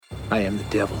I am the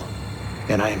devil,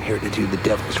 and I am here to do the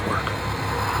devil's work.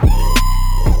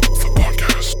 The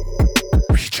podcast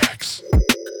rejects.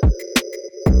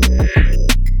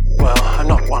 Well, I'm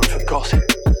not one for gossip,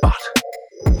 but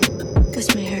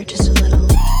This may hurt just a little.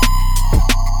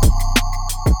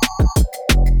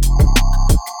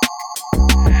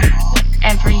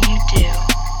 Whatever you do,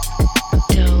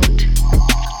 don't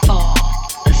fall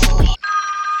asleep.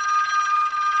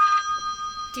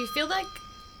 Do you feel like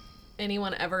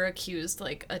anyone ever accused,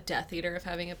 like, a Death Eater of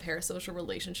having a parasocial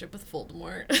relationship with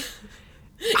Voldemort? Because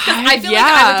I feel like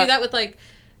I would do that with, like,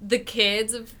 the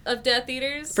kids of Death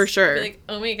Eaters. For sure. I'd be like,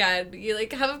 oh my god, you,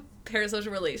 like, have a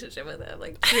parasocial relationship with him.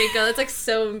 Like, Draco, that's, like,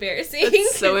 so embarrassing.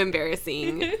 That's so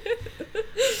embarrassing.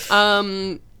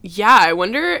 Yeah, I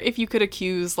wonder if you could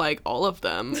accuse, like, all of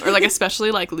them. Or, like,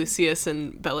 especially, like, Lucius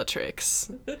and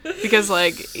Bellatrix. Because,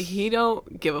 like, he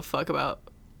don't give a fuck about...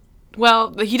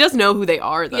 Well, he does know who they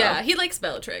are, though. Yeah, he likes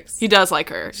Bellatrix. He does like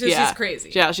her. She's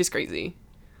crazy. Yeah, she's crazy.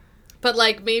 But,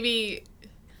 like, maybe...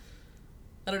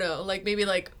 I don't know, like, maybe,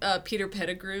 like, Peter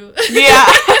Pettigrew. Yeah.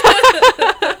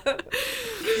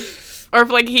 Or if,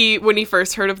 like, when he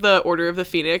first heard of the Order of the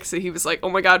Phoenix, he was like, oh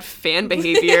my god, fan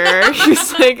behavior.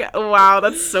 He's like, wow,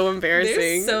 that's so embarrassing.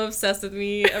 They're so obsessed with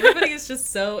me. Everybody is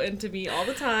just so into me all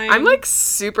the time. I'm, like,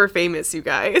 super famous, you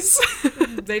guys.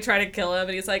 They try to kill him,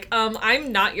 and he's like,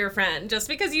 I'm not your friend. Just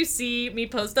because you see me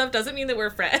post stuff doesn't mean that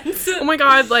we're friends. Oh my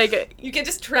god, like... You can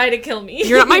just try to kill me.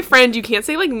 You're not my friend. You can't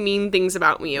say, like, mean things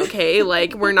about me, okay?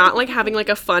 Like, we're not, like, having, like,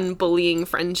 a fun bullying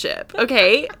friendship,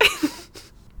 okay?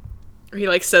 Or he,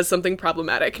 like, says something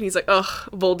problematic, and he's like, ugh,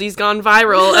 Voldy's gone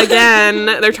viral again.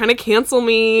 They're trying to cancel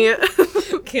me.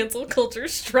 Cancel culture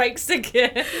strikes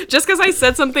again. Just because I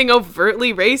said something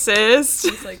overtly racist.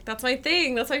 He's like, that's my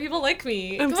thing. That's why people like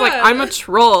me. It's like, I'm a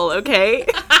troll, okay?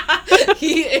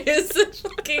 He is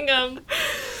fucking,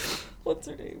 what's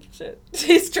her name? Shit.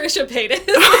 He's Trisha Paytas.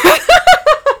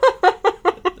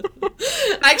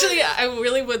 Actually, I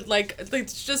really would like,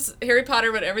 it's just Harry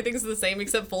Potter, but everything's the same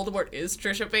except Voldemort is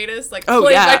Trisha Paytas. Like,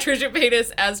 played by Trisha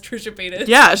Paytas as Trisha Paytas.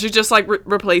 Yeah, she just, like,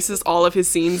 replaces all of his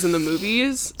scenes in the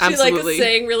movies. Absolutely. She, like,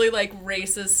 saying really, like,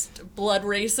 blood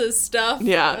racist stuff.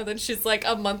 Yeah. And then she's, like,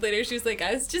 a month later, she's like,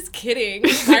 I was just kidding.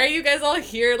 Why are you guys all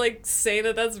here, like, saying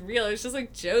that that's real? It's just,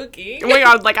 like, joking. Oh my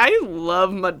god, like, I love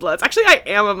mudbloods. Actually, I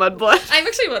am a mudblood. I'm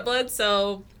actually a mudblood,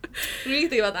 so... What do you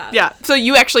think about that? Yeah, so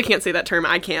you actually can't say that term.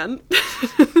 I can.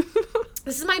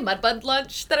 This is my mudblood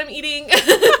lunch that I'm eating.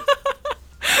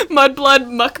 Mudblood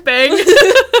mukbang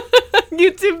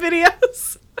YouTube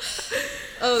videos.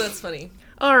 Oh, that's funny.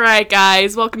 All right,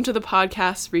 guys. Welcome to the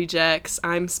podcast Rejects.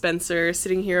 I'm Spencer,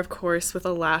 sitting here, of course, with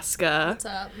Alaska. What's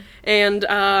up? And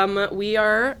we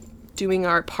are doing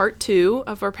our part 2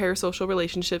 of our parasocial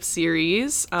relationship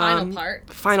series. Final part.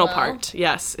 Final part,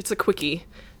 yes. It's a quickie.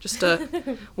 Just a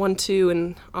 1, 2,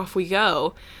 and off we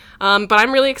go. But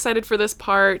I'm really excited for this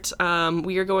part.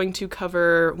 We are going to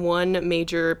cover one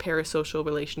major parasocial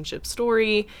relationship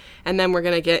story, and then we're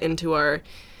going to get into our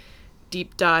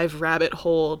deep dive rabbit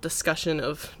hole discussion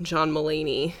of John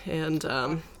Mulaney and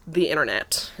the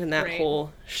internet and that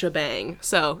whole shebang.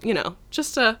 So, you know,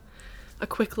 just a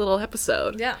quick little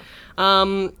episode. Yeah.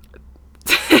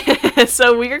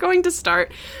 So we are going to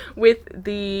start with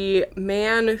the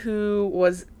man who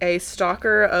was a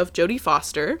stalker of Jodie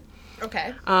Foster.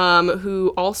 Okay.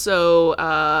 Who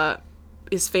also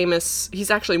is famous. He's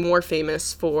actually more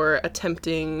famous for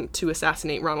attempting to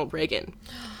assassinate Ronald Reagan.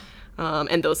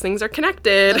 And those things are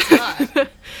connected.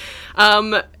 That's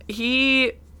hot.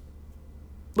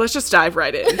 Let's just dive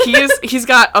right in. He's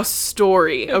got a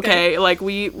story, okay? Like,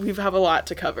 we have a lot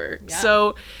to cover. Yeah.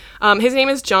 So, his name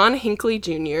is John Hinckley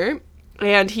Jr.,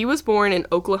 and he was born in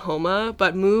Oklahoma,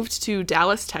 but moved to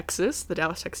Dallas, Texas, the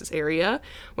Dallas, Texas area,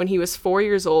 when he was 4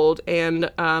 years old.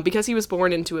 And because he was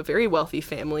born into a very wealthy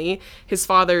family, his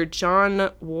father,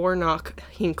 John Warnock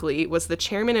Hinckley, was the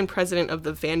chairman and president of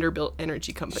the Vanderbilt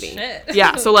Energy Company. Shit.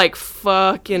 Yeah, so, like,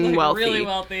 fucking like, wealthy. Really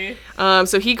wealthy.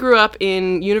 So he grew up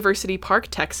in University Park,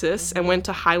 Texas, and went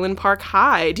to Highland Park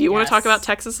High. Do you want to talk about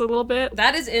Texas a little bit?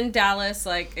 That is in Dallas.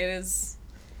 Like, it is,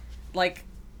 like...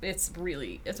 It's a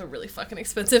really fucking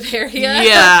expensive area.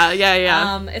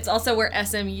 Yeah. It's also where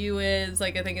SMU is.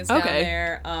 Like, I think it's down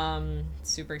there.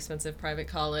 Super expensive private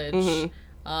college.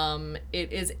 Mm-hmm.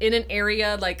 It is in an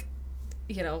area, like,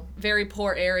 you know, very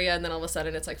poor area, and then all of a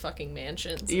sudden it's like fucking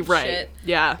mansions and shit.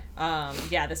 Yeah.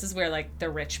 Yeah, this is where, like,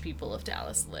 the rich people of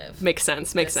Dallas live. Makes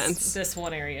sense. This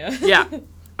one area. Yeah.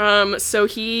 So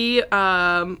he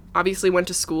obviously went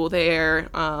to school there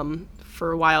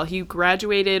for a while. He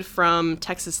graduated from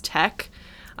Texas Tech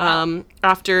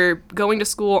after going to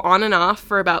school on and off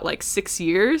for about, like, 6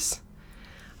 years.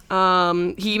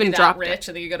 He even That dropped rich,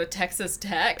 and then you go to Texas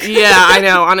Tech. Yeah, I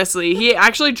know, honestly. He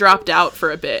actually dropped out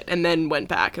for a bit and then went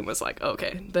back and was like,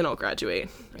 okay, then I'll graduate.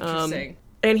 Interesting.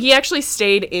 And he actually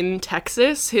stayed in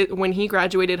Texas. When he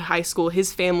graduated high school,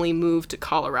 his family moved to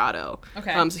Colorado.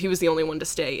 Okay. So he was the only one to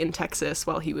stay in Texas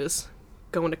while he was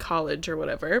going to college or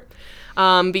whatever.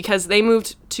 Because they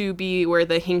moved to be where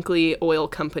the Hinckley Oil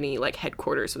Company, like,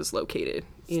 headquarters was located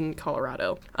in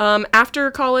Colorado.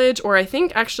 After college, or I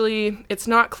think actually, it's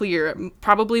not clear,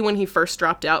 probably when he first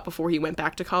dropped out before he went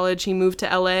back to college, he moved to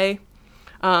LA.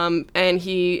 And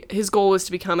his goal was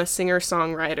to become a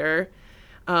singer-songwriter.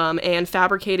 And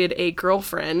fabricated a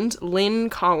girlfriend, Lynn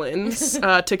Collins,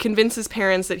 to convince his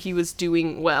parents that he was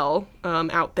doing well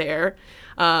out there.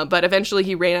 But eventually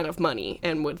he ran out of money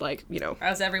and would, like,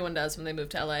 As everyone does when they move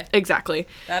to LA. Exactly.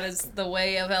 That is the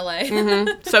way of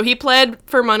LA. So he pled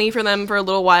for money for them for a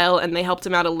little while, and they helped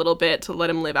him out a little bit to let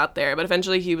him live out there. But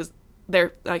eventually he was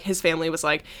there, like, his family was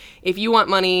like, if you want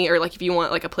money, or, like, if you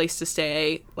want, like, a place to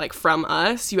stay, like, from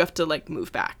us, you have to, like,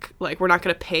 move back. Like, we're not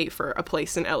going to pay for a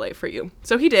place in LA for you.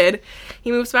 So he did. He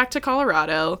moves back to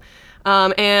Colorado,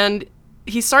 and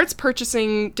he starts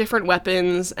purchasing different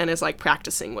weapons and is, like,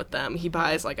 practicing with them. He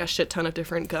buys, like, a shit ton of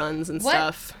different guns and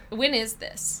stuff. When is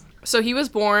this? So he was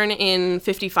born in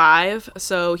 55,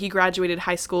 so he graduated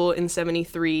high school in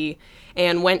 73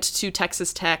 and went to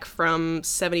Texas Tech from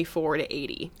 74 to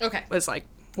 80. Okay. Was, like,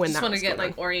 when that was Just want to get, going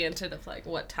like, on. oriented of, like,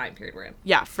 what time period we're in.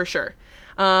 Yeah, for sure.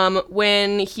 It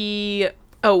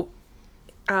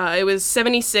was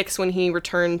 76 when he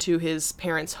returned to his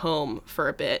parents' home for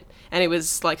a bit. And it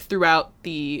was, like, throughout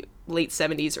the late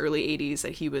 70s, early 80s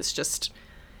that he was just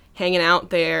hanging out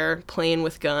there, playing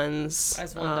with guns.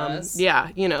 As one does. Yeah,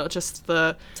 just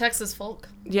the... Texas folk.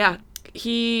 Yeah.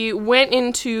 He went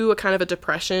into a kind of a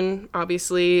depression,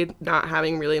 obviously, not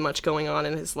having really much going on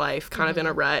in his life, kind of in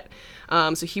a rut.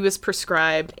 So he was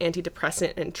prescribed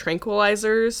antidepressant and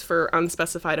tranquilizers for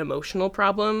unspecified emotional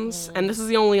problems. And this is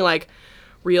the only, like,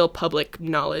 real public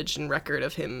knowledge and record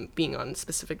of him being on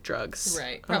specific drugs.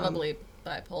 Right. Probably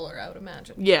bipolar, I would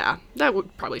imagine. Yeah, that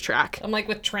would probably track. I'm like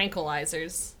with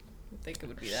tranquilizers. I think it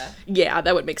would be that. Yeah,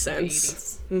 that would make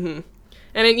sense. Mm-hmm.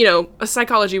 And,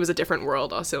 psychology was a different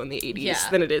world also in the 80s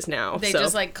than it is now. They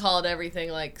just, like, called everything,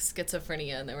 like,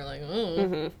 schizophrenia, and they were like,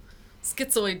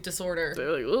 schizoid disorder.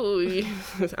 They're like, ooh,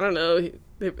 I don't know.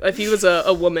 If he was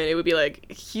a woman, it would be like,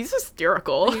 he's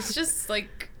hysterical. He's just,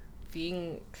 like,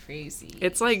 being crazy.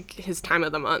 It's, like, his time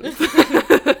of the month.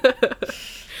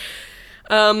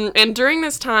 And during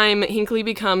this time, Hinckley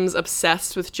becomes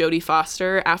obsessed with Jodie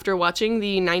Foster after watching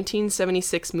the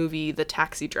 1976 movie The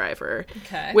Taxi Driver,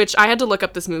 which I had to look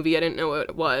up this movie. I didn't know what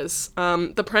it was.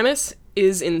 The premise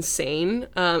is insane.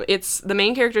 The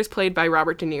main character is played by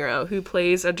Robert De Niro, who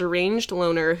plays a deranged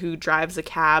loner who drives a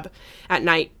cab at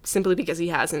night simply because he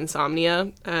has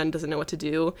insomnia and doesn't know what to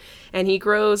do. And he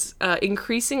grows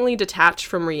increasingly detached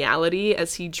from reality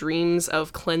as he dreams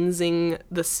of cleansing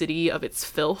the city of its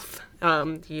filth.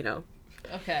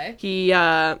 Okay. He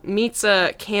meets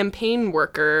a campaign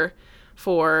worker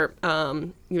for,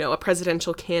 a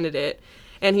presidential candidate,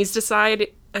 and he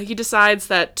decides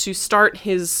that to start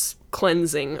his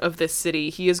cleansing of this city,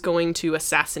 he is going to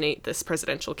assassinate this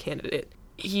presidential candidate.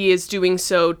 He is doing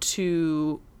so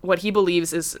to what he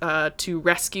believes is to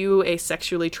rescue a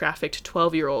sexually trafficked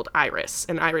 12-year-old Iris,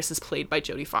 and Iris is played by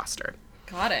Jodie Foster.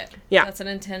 Got it. Yeah. That's an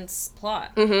intense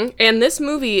plot. Mm-hmm. And this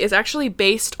movie is actually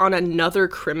based on another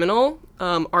criminal,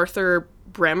 Arthur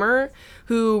Bremer,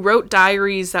 who wrote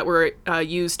diaries that were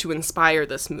used to inspire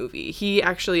this movie. He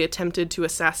actually attempted to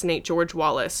assassinate George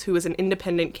Wallace, who was an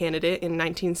independent candidate in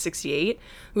 1968,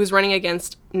 who was running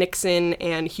against Nixon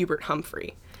and Hubert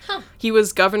Humphrey. Huh. He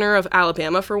was governor of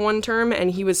Alabama for one term,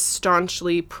 and he was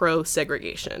staunchly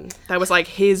pro-segregation. That was, like,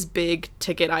 his big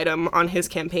ticket item on his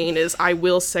campaign is, I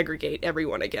will segregate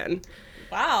everyone again.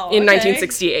 Wow. In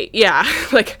 1968. Yeah.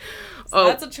 Like,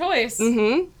 that's a choice.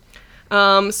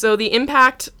 Mm-hmm. So the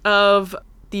impact of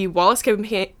the Wallace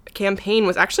campaign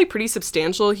was actually pretty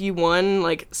substantial. He won,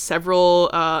 like, several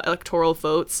electoral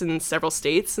votes in several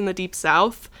states in the Deep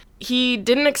South. He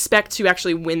didn't expect to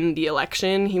actually win the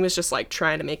election. He was just, like,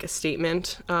 trying to make a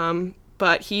statement.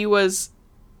 But he was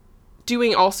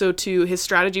doing also his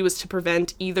strategy was to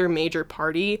prevent either major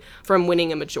party from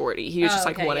winning a majority. He was just,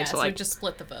 like, wanting to, like... So just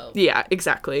split the vote. Yeah,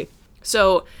 exactly.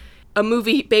 So a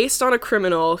movie based on a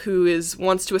criminal who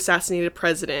wants to assassinate a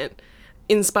president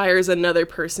inspires another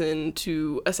person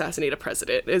to assassinate a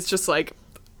president. It's just, like...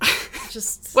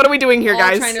 Just what are we doing here,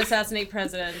 guys? Trying to assassinate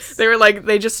presidents. They were like,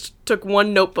 they just took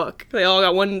one notebook. They all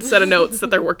got one set of notes that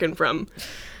they're working from.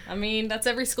 I mean, that's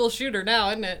every school shooter now,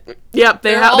 isn't it? Yep,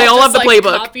 they all have the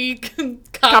playbook.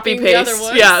 Copy paste. the other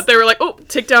ones. Yeah, they were like, oh,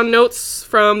 take down notes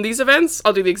from these events.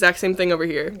 I'll do the exact same thing over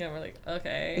here. Yeah, we're like,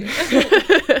 okay.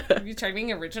 Have you tried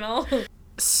being original?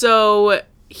 So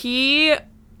he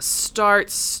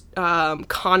starts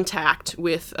starts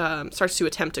to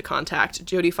attempt to contact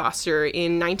Jodie Foster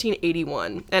in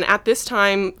 1981. And at this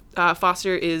time,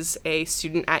 Foster is a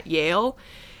student at Yale.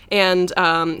 And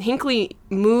Hinckley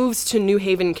moves to New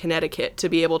Haven, Connecticut to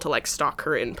be able to, like, stalk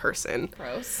her in person.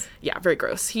 Gross. Yeah, very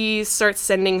gross. He starts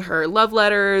sending her love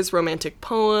letters, romantic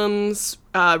poems,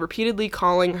 repeatedly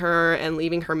calling her and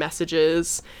leaving her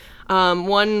messages.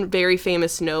 One very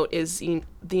famous note is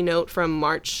the note from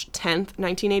March 10th,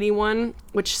 1981,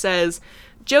 which says,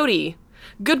 "Jodie,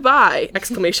 goodbye! !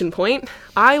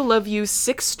 I love you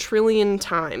 6 trillion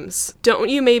times. Don't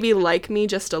you maybe like me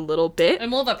just a little bit?"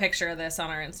 And we'll have a picture of this on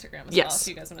our Instagram as well, if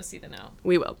you guys want to see the note.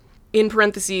 We will. In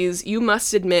parentheses, "You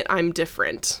must admit I'm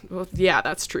different." Well, yeah,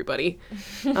 that's true, buddy.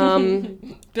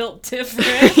 Built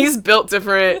different. He's built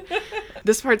different.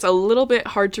 This part's a little bit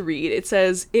hard to read. It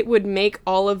says, "It would make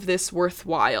all of this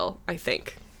worthwhile, I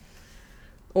think."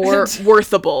 Or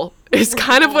worthable is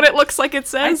kind of what it looks like it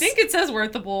says. I think it says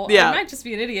worthable. Yeah. I might just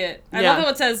be an idiot. I love how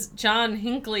it says John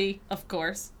Hinckley, of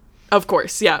course. Of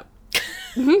course, yeah.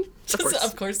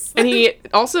 Of course. And he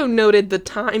also noted the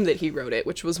time that he wrote it,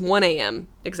 which was 1 a.m.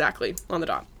 exactly, on the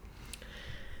dot.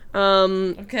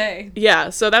 Okay. Yeah,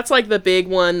 so that's like the big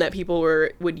one that people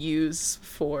would use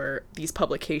for these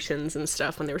publications and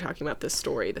stuff when they were talking about this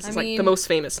story. This is like the most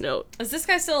famous note. Is this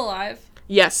guy still alive?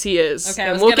 Yes, he is. Okay,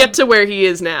 and we'll get to where he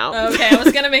is now. Okay, I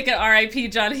was gonna make an R.I.P.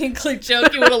 John Hinckley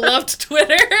joke. You would have loved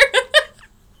Twitter.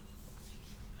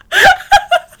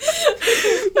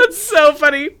 That's so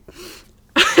funny.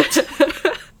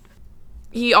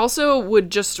 He also would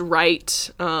just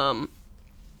write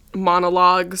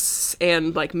monologues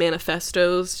and like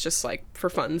manifestos just like for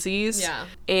funsies. Yeah.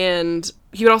 And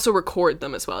he would also record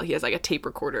them as well. He has like a tape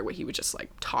recorder where he would just like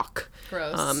talk.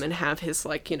 Gross. And have his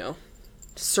like,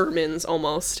 sermons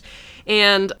almost.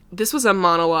 And this was a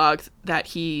monologue that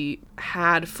he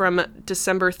had from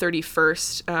December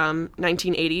 31st,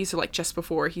 1980, so like just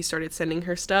before he started sending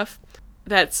her stuff.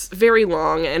 That's very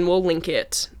long, and we'll link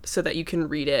it so that you can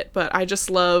read it. But I just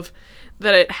love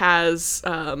that it has,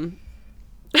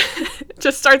 it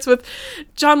just starts with,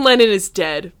 "John Lennon is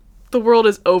dead. The world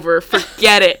is over.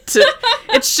 Forget it.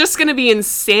 It's just going to be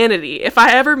insanity. If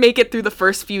I ever make it through the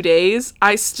first few days,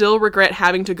 I still regret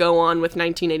having to go on with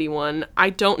 1981. I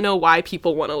don't know why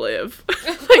people want to live."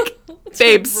 Like,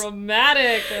 babes.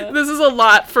 Dramatic. This is a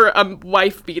lot for a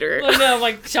wife beater. Oh, no,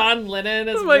 like John Lennon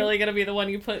is really going to be the one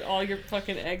you put all your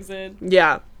fucking eggs in.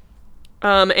 Yeah.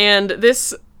 And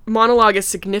this monologue is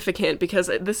significant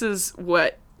because this is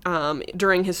what,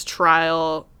 during his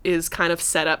trial, is kind of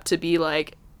set up to be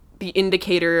like the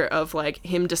indicator of like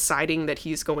him deciding that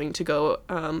he's going to go,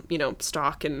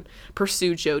 stalk and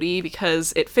pursue Jodie,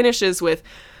 because it finishes with,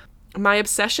 "My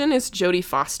obsession is Jodie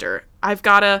Foster. I've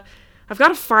got to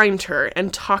find her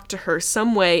and talk to her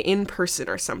some way in person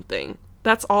or something.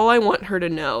 That's all I want her to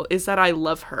know, is that I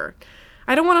love her.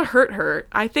 I don't want to hurt her.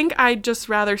 I think I'd just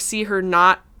rather see her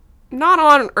not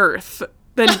on Earth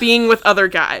than being with other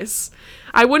guys.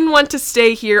 I wouldn't want to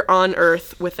stay here on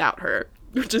Earth without her."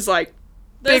 Which is like,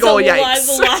 big ol' yikes.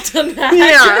 There's a lot to that.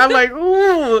 Yeah, I'm like,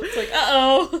 ooh. It's like,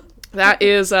 uh-oh. That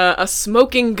is a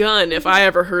smoking gun if I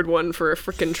ever heard one for a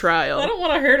freaking trial. I don't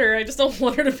want to hurt her. I just don't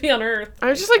want her to be on Earth. I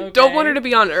was just like, don't want her to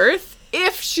be on Earth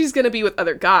if she's going to be with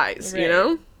other guys,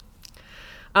 Right.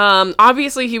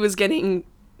 Obviously, he was getting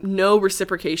no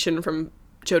reciprocation from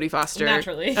Jodie Foster.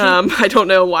 Naturally. I don't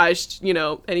know why,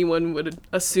 anyone would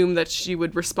assume that she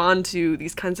would respond to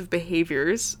these kinds of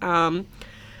behaviors.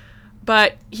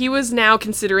 But he was now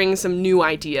considering some new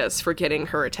ideas for getting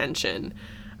her attention,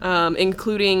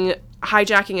 including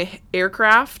hijacking an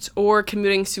aircraft or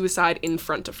committing suicide in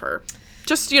front of her.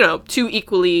 Just, 2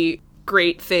 equally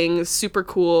great things, super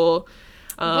cool.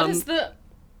 What is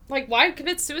why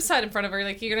commit suicide in front of her?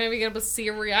 Like, you're not even able to see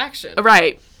a reaction.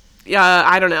 Right.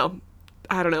 I don't know.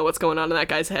 I don't know what's going on in that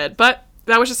guy's head, but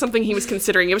that was just something he was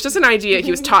considering. It was just an idea he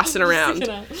was tossing around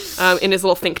in his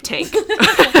little think tank.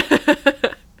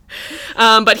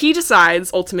 But he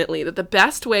decides, ultimately, that the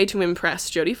best way to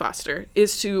impress Jodie Foster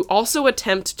is to also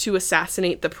attempt to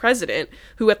assassinate the president,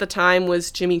 who at the time was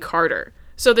Jimmy Carter.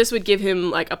 So this would give him,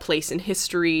 like, a place in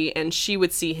history, and she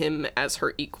would see him as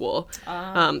her equal.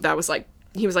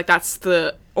 He was like, that's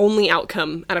the only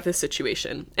outcome out of this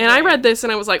situation. And I read this,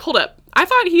 and I was like, hold up. I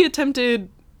thought he attempted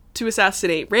to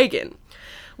assassinate Reagan.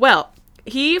 Well,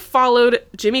 he followed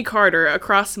Jimmy Carter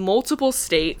across multiple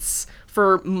states,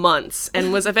 for months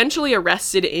and was eventually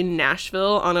arrested in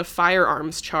Nashville on a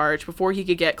firearms charge before he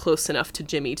could get close enough to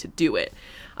Jimmy to do it.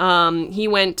 He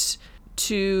went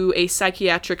to a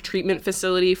psychiatric treatment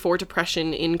facility for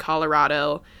depression in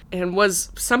Colorado and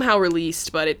was somehow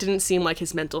released, but it didn't seem like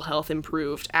his mental health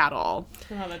improved at all.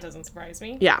 Well, that doesn't surprise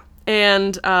me. Yeah.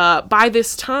 And by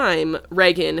this time,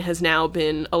 Reagan has now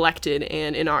been elected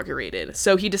and inaugurated.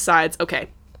 So he decides, okay,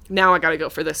 now I gotta go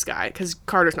for this guy, because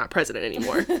Carter's not president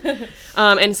anymore.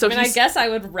 And so I guess I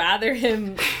would rather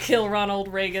him kill Ronald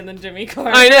Reagan than Jimmy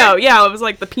Carter. I know, yeah, it was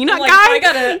like the peanut guy. I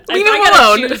gotta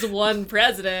choose alone. one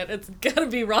president, it's gotta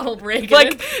be Ronald Reagan.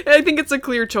 Like, I think it's a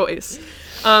clear choice.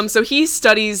 So he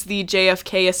studies the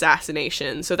JFK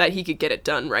assassination so that he could get it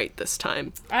done right this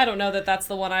time. I don't know that that's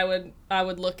the one I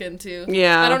would look into.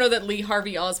 Yeah. I don't know that Lee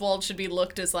Harvey Oswald should be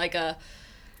looked as like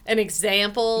an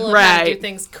example of how to do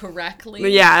things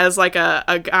correctly. Yeah, as like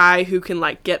a guy who can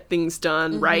like get things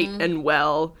done right and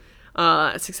well,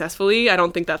 successfully. I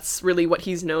don't think that's really what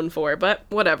he's known for, but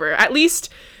whatever. At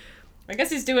least I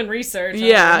guess he's doing research.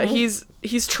 Yeah, he's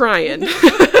trying.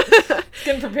 He's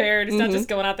getting prepared. He's not just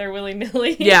going out there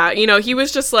willy-nilly. Yeah, he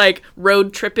was just like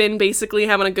road tripping, basically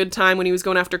having a good time when he was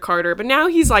going after Carter, but now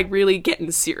he's like really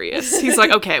getting serious. He's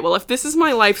like, okay, well, if this is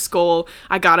my life's goal,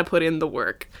 I gotta put in the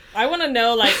work. I want to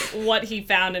know, like, what he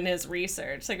found in his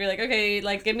research. Like, you're like, okay,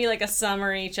 like, give me, like, a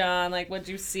summary, John. Like, what'd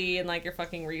you see in, like, your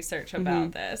fucking research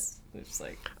about this? It's just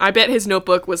like... I bet his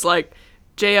notebook was like,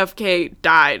 JFK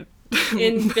died.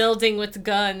 In building with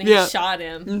gun, he shot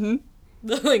him.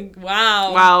 Like,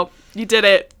 wow. Wow, you did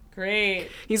it. Great.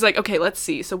 He's like, okay, let's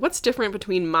see. So what's different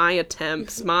between my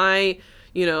attempts, my,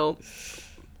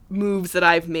 moves that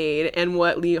I've made, and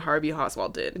what Lee Harvey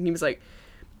Oswald did? And he was like,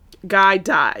 guy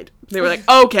died. They were like,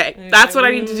 okay, that's what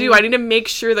I need to do. I need to make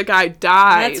sure the guy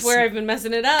dies. That's where I've been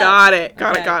messing it up. Got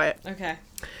it. Okay.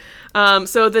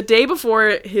 So the day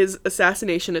before his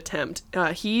assassination attempt,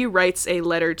 he writes a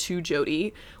letter to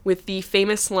Jody with the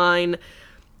famous line,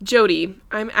 Jody,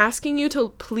 I'm asking you to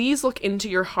please look into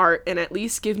your heart and at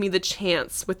least give me the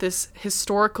chance with this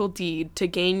historical deed to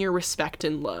gain your respect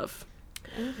and love.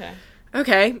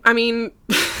 Okay, I mean,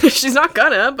 she's not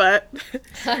gonna, but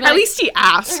at least he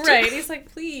asked. Right, he's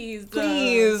like, please. But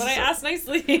I asked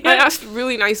nicely. I asked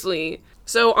really nicely.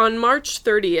 So on March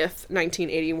 30th,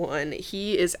 1981,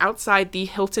 he is outside the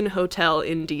Hilton Hotel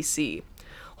in D.C.,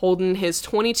 holding his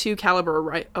 .22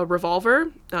 caliber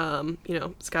revolver.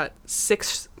 It's got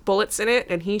 6 bullets in it,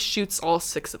 and he shoots all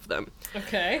 6 of them.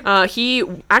 Okay. He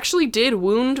actually did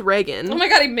wound Reagan. Oh my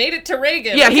god, he made it to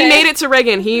Reagan. Yeah, he made it to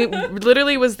Reagan. He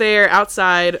literally was there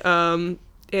outside, and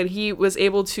he was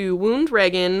able to wound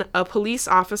Reagan, a police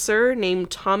officer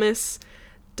named Thomas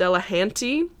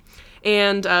Delahanty,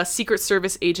 and Secret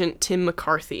Service agent Tim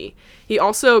McCarthy. He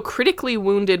also critically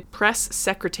wounded press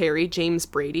secretary James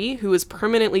Brady, who was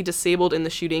permanently disabled in the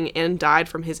shooting and died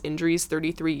from his injuries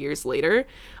 33 years later.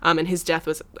 And his death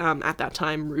was, at that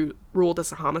time, ruled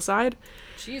as a homicide.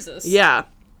 Jesus. Yeah.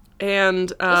 And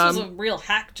this was a real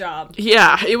hack job.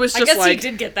 Yeah, it was just I guess like... he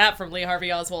did get that from Lee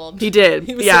Harvey Oswald. He did,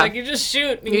 He was yeah. like, you just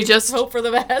shoot. And you just hope for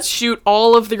the best. Shoot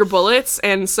all of your bullets,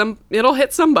 and it'll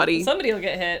hit somebody. Somebody will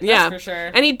get hit, yeah. that's for sure.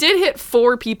 And he did hit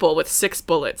 4 people with 6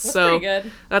 bullets. That's so pretty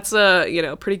good. That's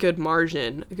a, pretty good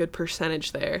margin, a good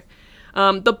percentage there.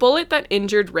 The bullet that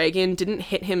injured Reagan didn't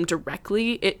hit him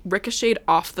directly. It ricocheted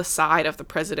off the side of the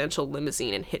presidential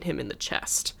limousine and hit him in the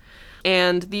chest.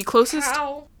 And the closest...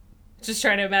 How? Just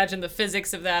trying to imagine the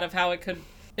physics of that, of how it could...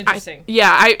 Interesting.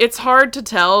 It's hard to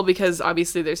tell because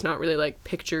obviously there's not really like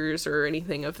pictures or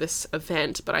anything of this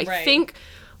event, but I think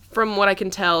from what I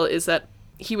can tell is that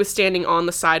he was standing on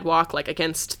the sidewalk, like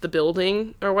against the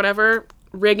building or whatever.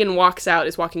 Reagan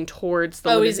is walking towards the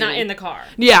limousine. He's not in the car.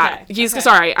 Yeah, okay.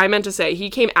 Sorry, I meant to say he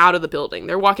came out of the building.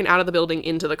 They're walking out of the building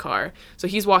into the car. So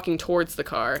he's walking towards the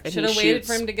car and Should have waited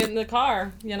for him to get in the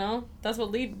car, That's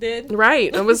what Lee did.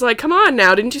 Right. I was like, come on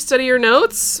now, didn't you study your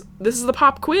notes? This is the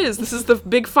pop quiz. This is the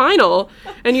big final.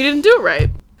 And you didn't do it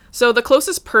right. So the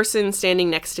closest person standing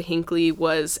next to Hinckley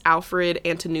was Alfred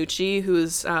Antonucci,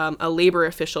 who's a labor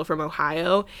official from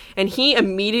Ohio, and he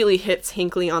immediately hits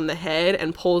Hinckley on the head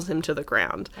and pulls him to the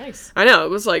ground. Nice. I know, it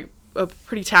was like a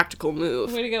pretty tactical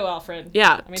move. Way to go, Alfred.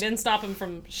 Yeah. I mean, didn't stop him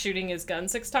from shooting his gun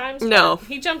 6 times. No.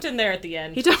 He jumped in there at the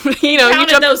end. He jumped,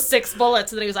 counted those 6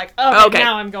 bullets, and then he was like, okay,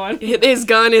 now I'm going. His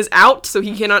gun is out, so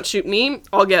he cannot shoot me.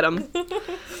 I'll get him.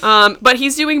 But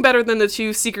he's doing better than the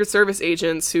 2 Secret Service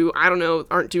agents who, I don't know,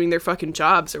 aren't doing their fucking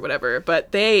jobs or whatever.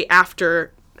 But they,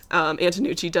 after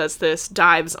Antonucci does this,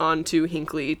 dives onto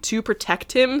Hinckley to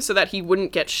protect him so that he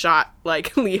wouldn't get shot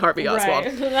like Lee Harvey Oswald.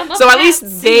 Right. So at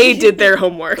least they did their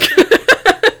homework.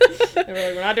 They were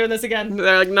like, we're not doing this again.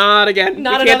 They're like, not again.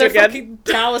 Not We can't another do it again. fucking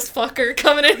Dallas fucker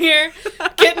coming in here,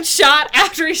 getting shot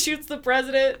after he shoots the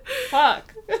president.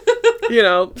 Fuck. You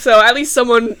know, so at least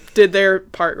someone did their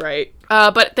part right.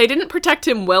 But they didn't protect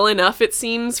him well enough, it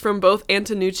seems, from both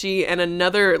Antonucci and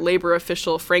another labor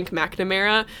official, Frank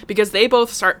McNamara, because they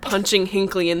both start punching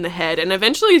Hinckley in the head and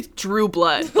eventually drew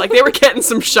blood. Like, they were getting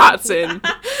some shots in.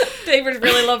 They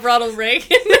really love Ronald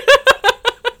Reagan.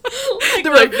 They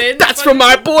were like, that's from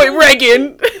my boy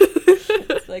Reagan.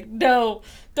 It's like, no,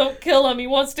 don't kill him. He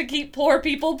wants to keep poor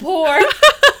people poor.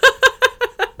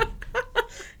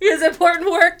 He has important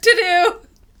work to do.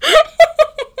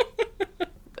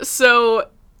 So,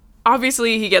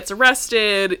 obviously, he gets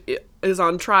arrested, is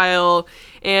on trial,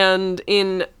 and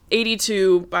in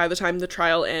 82, by the time the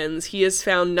trial ends, he is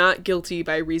found not guilty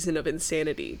by reason of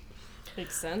insanity.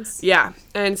 Makes sense. Yeah,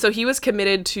 and so he was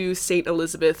committed to St.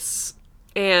 Elizabeth's,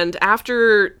 and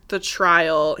after the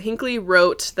trial, Hinckley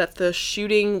wrote that the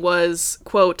shooting was,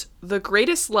 quote, the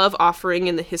greatest love offering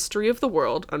in the history of the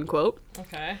world, unquote.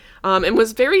 Okay. And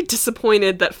was very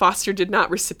disappointed that Foster did not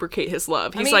reciprocate his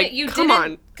love. He's like, you come didn't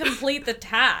on. complete the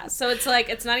task. So it's like,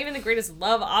 it's not even the greatest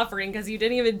love offering because you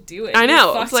didn't even do it. I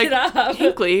know. You It's fucked like, it up.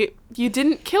 Hinckley, you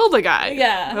didn't kill the guy.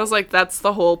 Yeah. And I was like, that's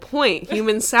the whole point.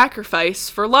 Human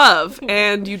sacrifice for love.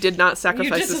 And you did not You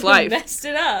sacrifice just his life. messed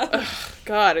it up.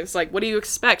 God, it's like, what do you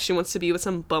expect? She wants to be with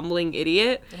some bumbling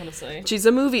idiot? Honestly. She's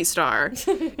a movie star.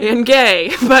 And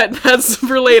gay. But that's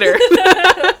for later.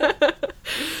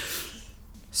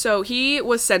 So he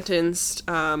was sentenced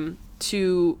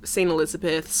to St.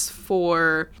 Elizabeth's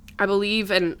for, I believe,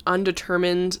 an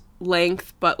undetermined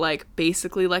length, but like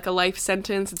basically like a life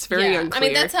sentence. It's very unclear. I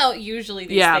mean, that's how usually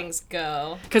these things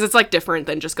go. Because it's like different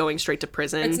than just going straight to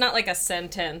prison. It's not like a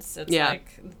sentence. It's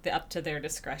like up to their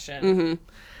discretion.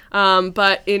 Mm-hmm.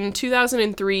 But in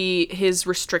 2003, his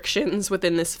restrictions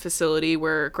within this facility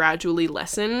were gradually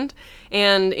lessened,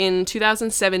 and in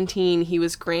 2017, he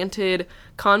was granted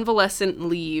convalescent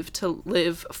leave to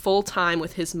live full-time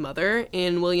with his mother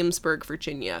in Williamsburg,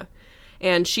 Virginia.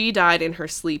 And she died in her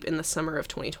sleep in the summer of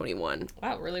 2021.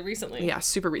 Wow, really recently. Yeah,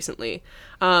 super recently.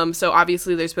 So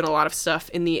obviously there's been a lot of stuff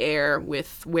in the air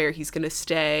with where he's going to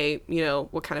stay, you know,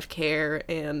 what kind of care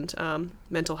and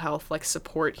mental health like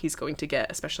support he's going to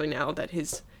get, especially now that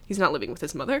he's not living with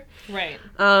his mother. Right.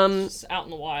 Just out in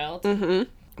the wild. Mm-hmm.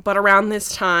 But around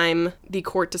this time, the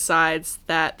court decides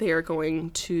that they are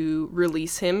going to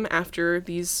release him after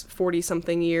these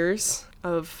 40-something years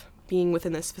of being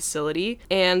within this facility,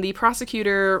 and the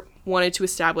prosecutor wanted to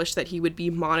establish that he would be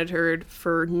monitored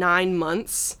for 9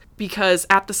 months because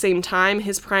at the same time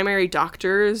his primary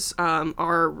doctors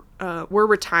were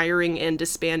retiring and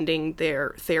disbanding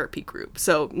their therapy group.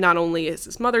 So not only has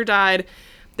his mother died,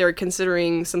 they're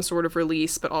considering some sort of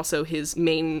release, but also his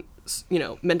main,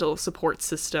 mental support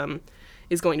system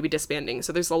is going to be disbanding.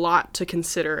 So there's a lot to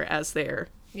consider as they're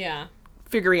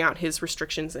figuring out his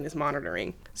restrictions and his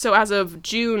monitoring. So as of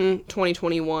June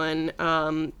 2021,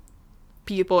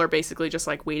 people are basically just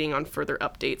like waiting on further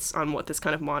updates on what this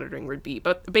kind of monitoring would be.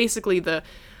 But basically the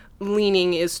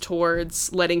leaning is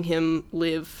towards letting him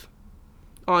live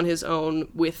on his own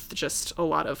with just a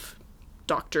lot of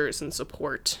doctors and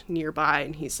support nearby.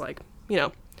 And he's like,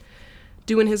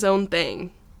 doing his own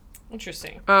thing.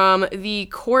 Interesting. The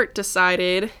court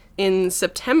decided in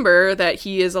September that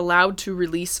he is allowed to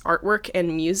release artwork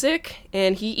and music,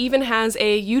 and he even has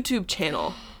a YouTube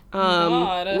channel,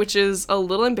 which is a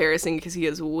little embarrassing because he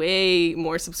has way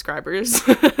more subscribers.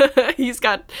 He's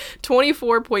got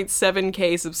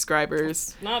 24.7K subscribers.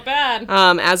 That's not bad.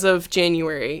 As of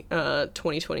January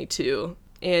 2022.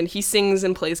 And he sings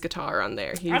and plays guitar on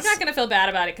there. I'm not going to feel bad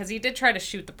about it because he did try to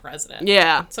shoot the president.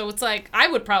 Yeah. So it's like, I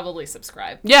would probably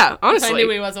subscribe. Yeah, honestly. If I knew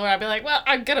he was aware, I'd be like, well,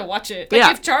 I'm going to watch it.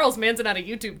 Like, if Charles Manson had a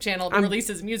YouTube channel to release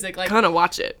his music, like, gonna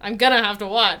watch it. I'm going to have to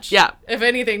watch. Yeah. If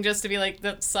anything, just to be like,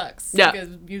 that sucks. Yeah. Because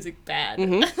music's bad.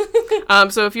 Mm-hmm.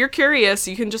 So if you're curious,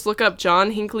 you can just look up John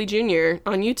Hinckley Jr.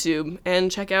 on YouTube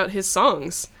and check out his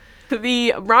songs.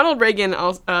 The Ronald Reagan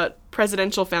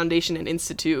Presidential Foundation and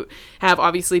Institute have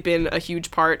obviously been a huge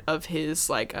part of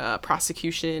his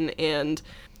prosecution and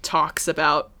talks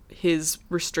about his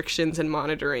restrictions and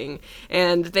monitoring.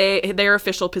 And their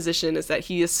official position is that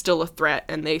he is still a threat,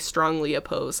 and they strongly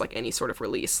oppose any sort of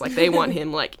release. They want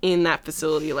him in that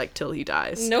facility till he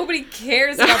dies. Nobody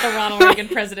cares about the Ronald Reagan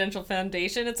Presidential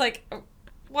Foundation. It's like,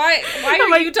 why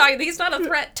are you talking? He's not a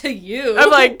threat to you. I'm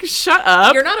like, shut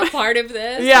up. You're not a part of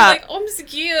this. Yeah. I'm like, I'm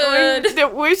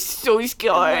scared. We're so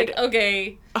scared. I'm like,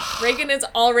 okay, Reagan is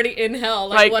already in hell.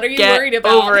 What are you get worried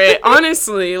about? over it.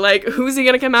 Honestly, who's he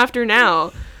gonna come after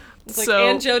now? It's like,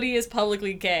 and Jody is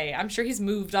publicly gay. I'm sure he's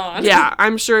moved on. Yeah,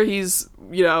 I'm sure he's,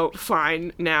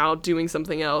 fine now doing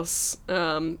something else.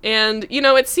 And,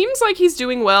 it seems like he's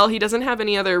doing well. He doesn't have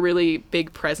any other really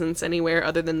big presence anywhere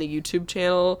other than the YouTube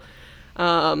channel.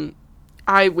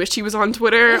 I wish he was on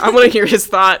Twitter. I want to hear his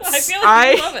thoughts. I feel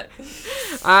like you love it.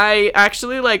 I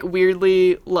actually,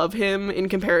 weirdly love him in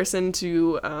comparison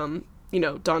to,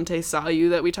 Dante Sayu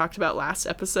that we talked about last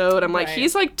episode. I'm like,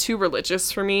 he's, too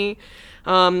religious for me.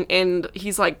 And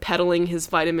he's, peddling his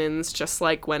vitamins just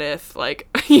like Gwyneth.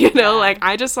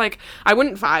 I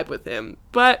wouldn't vibe with him.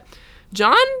 But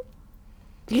John,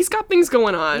 he's got things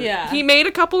going on. Yeah. He made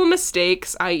a couple of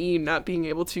mistakes, i.e. not being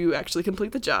able to actually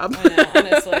complete the job. I know,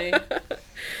 honestly.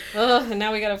 Ugh, and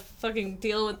now we gotta fucking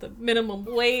deal with the minimum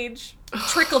wage.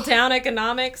 Trickle-down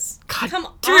economics. God Come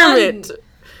damn on! it!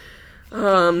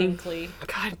 Hinckley.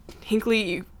 God,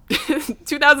 Hinckley,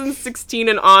 2016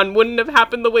 and on wouldn't have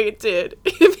happened the way it did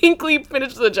if Hinckley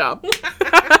finished the job.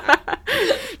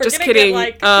 Just kidding.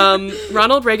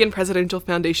 Ronald Reagan Presidential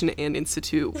Foundation and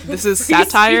Institute. This is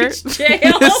satire. This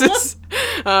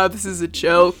is a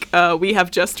joke. We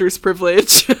have jester's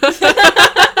privilege.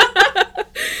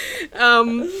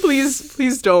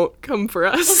 Please don't come for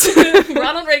us.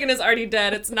 Ronald Reagan is already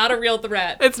dead. It's not a real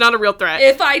threat. It's not a real threat.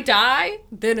 If I die,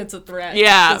 then it's a threat.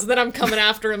 Yeah. Because then I'm coming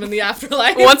after him in the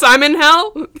afterlife. Once I'm in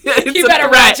hell, it's you a better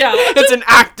threat. watch out. It's an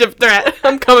active threat.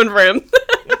 I'm coming for him.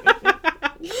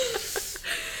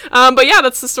 But yeah,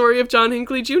 that's the story of John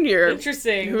Hinckley Jr.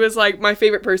 Interesting. Who is my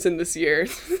favorite person this year.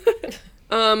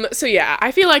 So yeah,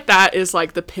 I feel like that is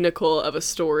the pinnacle of a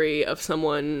story of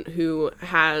someone who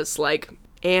has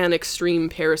an extreme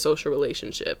parasocial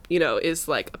relationship, is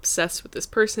obsessed with this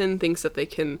person, thinks that they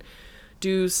can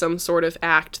do some sort of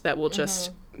act that will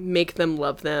just make them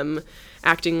love them,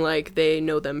 acting like they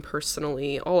know them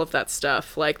personally, all of that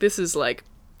stuff. This is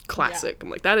classic. Yeah.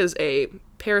 I'm that is a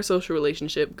parasocial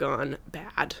relationship gone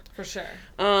bad. For sure.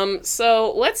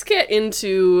 So let's get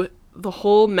into the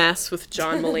whole mess with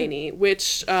John Mulaney,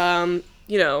 which,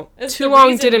 It's too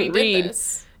long didn't didn't read.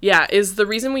 This. Yeah, is the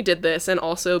reason we did this, and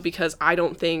also because I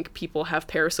don't think people have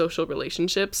parasocial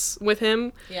relationships with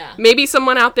him. Yeah. Maybe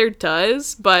someone out there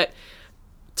does, but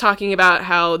talking about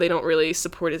how they don't really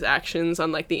support his actions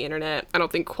on the internet, I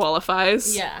don't think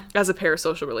qualifies as a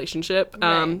parasocial relationship.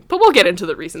 Right. But we'll get into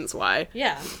the reasons why.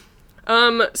 Yeah.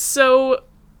 So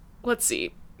let's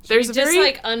see. There's Should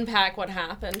we just unpack what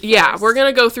happened first? Yeah, we're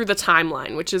gonna go through the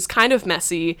timeline, which is kind of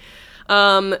messy.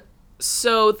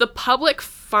 So the public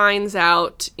finds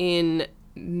out in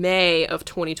May of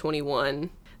 2021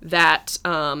 that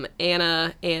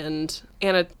Anna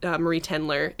Marie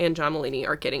Tendler and John Mulaney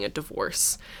are getting a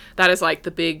divorce. That is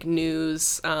the big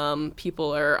news.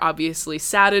 People are obviously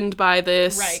saddened by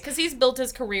this. Right, because he's built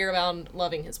his career around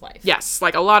loving his wife. Yes,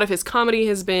 a lot of his comedy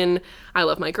has been, I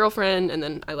love my girlfriend, and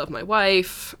then I love my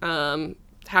wife.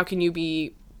 How can you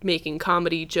be making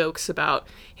comedy jokes about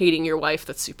hating your wife?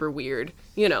 That's super weird.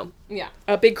 Yeah.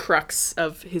 A big crux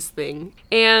of his thing.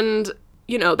 And,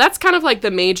 that's kind of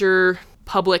the major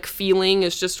public feeling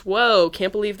is just, whoa,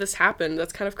 can't believe this happened.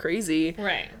 That's kind of crazy.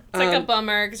 Right. It's a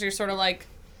bummer because you're sort of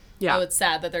oh, it's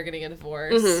sad that they're getting a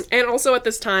divorce. Mm-hmm. And also at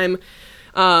this time,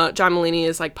 John Mulaney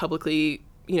is publicly,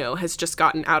 has just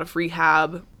gotten out of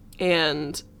rehab,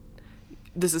 and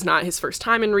this is not his first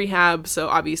time in rehab. So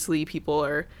obviously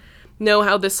people know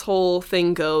how this whole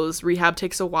thing goes. Rehab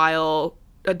takes a while.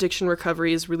 Addiction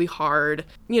recovery is really hard.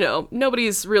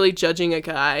 Nobody's really judging a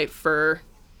guy for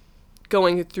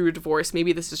going through a divorce.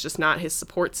 Maybe this is just not his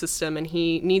support system and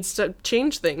he needs to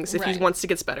change things if he wants to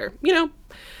get better.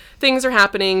 Things are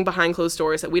happening behind closed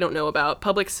doors that we don't know about.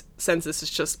 Public census is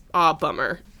just,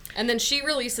 bummer. And then she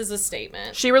releases a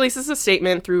statement. She releases a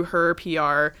statement through her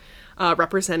PR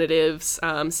representatives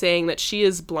saying that she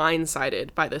is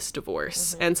blindsided by this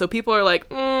divorce. Mm-hmm. And so people are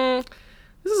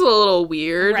this is a little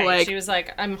weird. Right. She was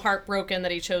I'm heartbroken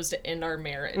that he chose to end our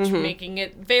marriage, making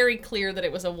it very clear that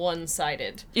it was a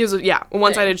one-sided. It was a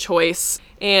one-sided choice.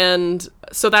 And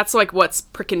so that's what's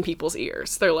pricking people's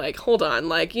ears. They're hold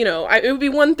on, it would be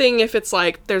one thing if it's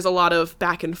there's a lot of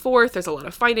back and forth, there's a lot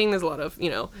of fighting, there's a lot of,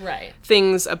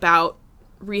 things about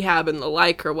rehab and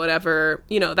the or whatever,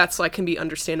 that's can be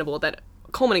understandable that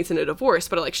culminates in a divorce,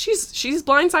 but she's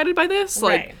blindsided by this.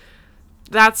 Right.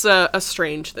 That's a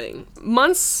strange thing.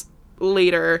 Months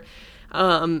later,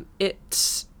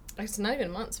 it's not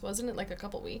even months, wasn't it? A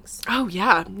couple weeks. Oh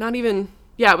yeah, not even.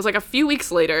 Yeah, it was a few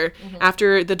weeks later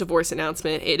after the divorce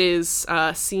announcement. It is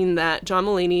seen that John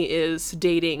Mulaney is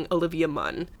dating Olivia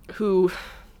Munn, who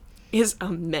is a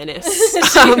menace.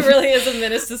 She really is a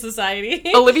menace to society.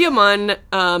 Olivia Munn,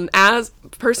 as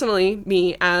personally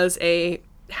me as a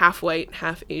half white,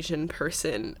 half Asian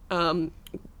person.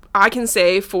 I can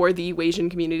say for the Asian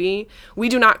community, we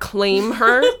do not claim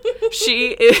her.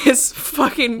 She is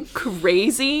fucking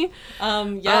crazy.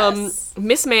 Yes.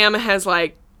 Miss Ma'am has,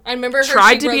 like, I remember her,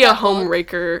 tried to be a homewrecker.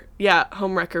 homewrecker. Yeah,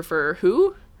 homewrecker for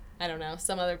who? I don't know,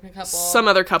 some other couple. Some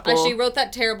other couple. She wrote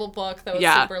that terrible book that was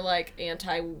super, like,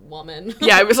 anti-woman.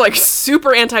 Yeah, it was, like,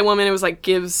 super anti-woman. It was, like,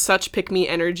 gives such pick-me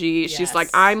energy. She's Yes. like,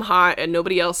 I'm hot and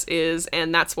nobody else is,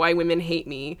 and that's why women hate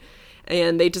me.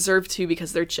 And they deserve to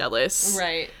because they're jealous.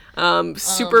 Right.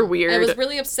 Super weird. I was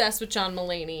really obsessed with John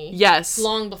Mulaney. Yes.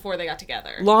 Long before they got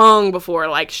together. Long before,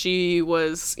 like, she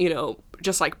was, you know,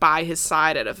 just, like, by his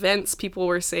side at events, people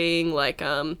were saying, like,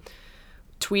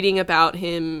 tweeting about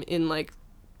him in, like,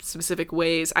 specific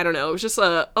ways. I don't know. It was just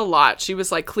a lot. She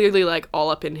was, like, clearly, like, all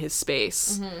up in his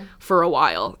space for a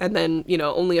while. And then, you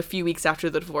know, only a few weeks after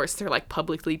the divorce, they're, like,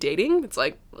 publicly dating. It's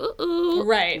like, uh-oh.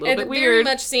 Right. A little bit It very weird.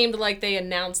 much seemed like they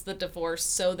announced the divorce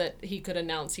so that he could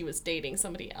announce he was dating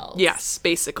somebody else. Yes,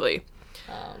 basically.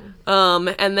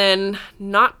 And then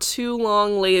not too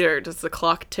long later does the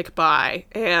clock tick by,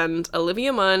 and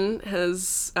Olivia Munn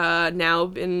has now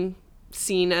been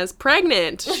seen as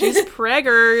pregnant. She's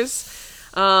preggers.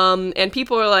 And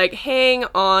people are like, hang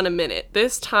on a minute.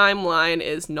 This timeline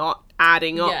is not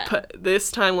adding up. Yeah.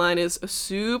 This timeline is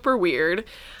super weird.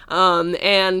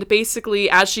 And basically,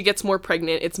 as she gets more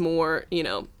pregnant, it's more, you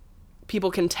know, people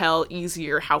can tell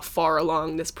easier how far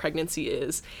along this pregnancy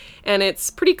is. And it's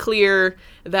pretty clear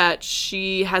that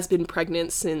she has been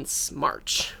pregnant since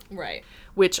March. Right.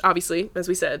 Which, obviously, as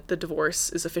we said, the divorce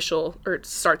is official, or it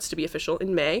starts to be official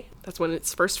in May. That's when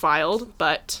it's first filed,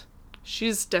 but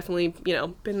she's definitely, you know,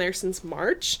 been there since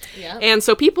March. Yeah. And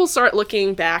so people start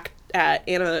looking back at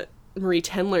Anna Marie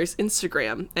Tendler's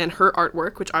Instagram and her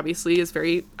artwork, which obviously is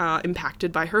very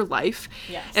impacted by her life.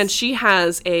 Yes. And she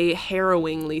has a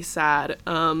harrowingly sad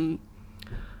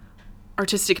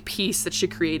artistic piece that she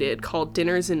created called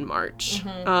Dinners in March.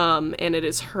 And it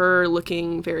is her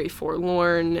looking very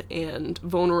forlorn and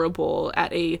vulnerable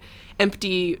at a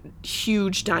empty,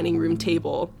 huge dining room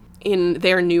table in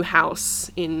their new house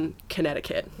in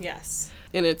Connecticut. Yes.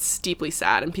 And it's deeply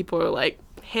sad, and people are like,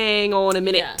 hang on a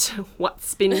minute. Yeah.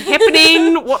 What's been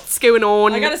happening? What's going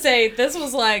on? I gotta say, this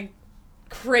was, like,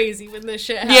 crazy when this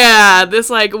shit happened. Yeah, this,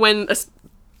 like, when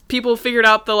people figured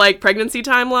out the, like, pregnancy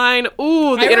timeline,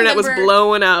 ooh, the internet was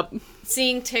blowing up.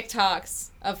 Seeing TikToks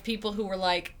of people who were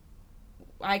like,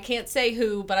 I can't say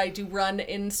who, but I do run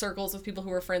in circles with people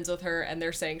who are friends with her, and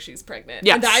they're saying she's pregnant.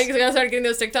 Yes. And I started getting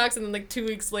those TikToks, and then, like, 2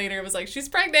 weeks later, it was like, she's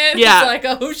pregnant. Yeah. It's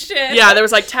like, oh, shit. Yeah, there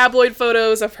was, like, tabloid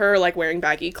photos of her, like, wearing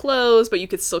baggy clothes, but you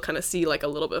could still kind of see, like, a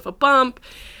little bit of a bump.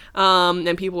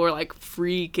 And people were, like,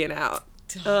 freaking out.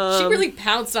 She really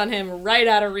pounced on him right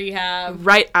out of rehab.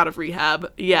 Right out of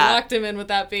rehab. Yeah. Locked him in with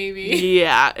that baby.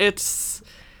 Yeah, it's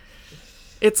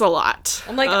a lot.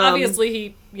 I'm like, obviously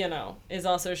he, you know, is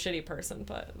also a shitty person,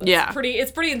 but Yeah.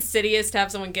 it's pretty insidious to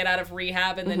have someone get out of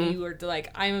rehab and then you are like,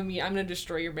 I'm gonna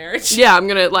destroy your marriage. Yeah, I'm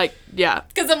gonna, like, yeah.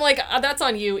 Because I'm like, that's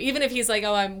on you. Even if he's like,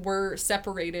 oh, we're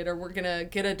separated or we're gonna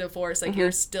get a divorce, like,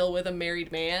 you're still with a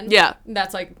married man. Yeah.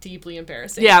 That's, like, deeply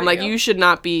embarrassing. Yeah, I'm for like, you should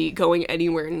not be going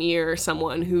anywhere near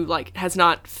someone who, like, has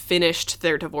not finished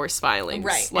their divorce filings.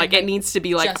 Right. Like, And it needs to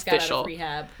be, like, just got out official. of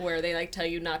rehab where they, like, tell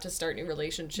you not to start new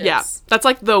relationships. Yeah, that's,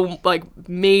 like, the, like,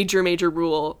 major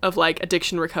rule of, like,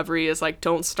 addiction recovery is, like,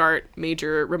 don't start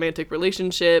major romantic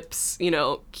relationships, you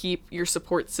know, keep your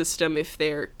support system if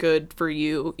they're good for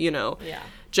you, you know. Yeah.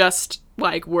 Just,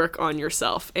 like, work on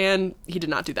yourself. And he did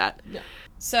not do that. Yeah.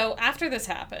 So after this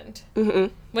happened,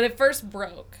 when it first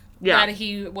broke, Yeah. that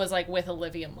he was, like, with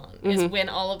Olivia Munn, is when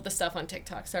all of the stuff on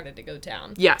TikTok started to go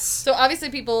down. Yes. So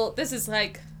obviously people, this is,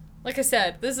 like I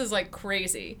said, this is, like,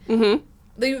 crazy.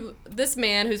 This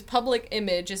man whose public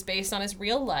image is based on his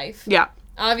real life. Yeah.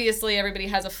 Obviously, everybody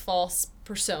has a false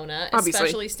persona, Obviously.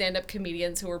 especially stand-up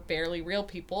comedians who are barely real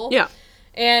people. Yeah.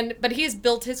 But he's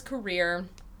built his career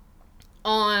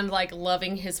on, like,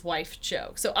 loving his wife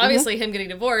joke. So obviously him getting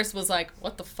divorced was like,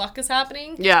 what the fuck is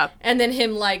happening? Yeah. And then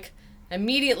him, like,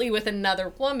 immediately with another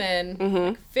woman,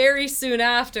 like, very soon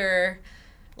after,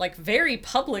 like, very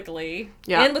publicly,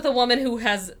 Yeah. and with a woman who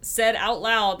has said out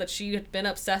loud that she had been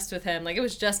obsessed with him. Like, it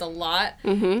was just a lot.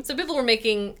 So people were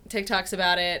making TikToks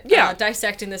about it, Yeah.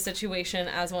 dissecting the situation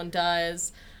as one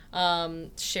does,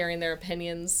 sharing their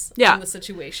opinions Yeah. on the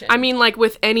situation. I mean, like,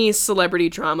 with any celebrity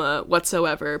drama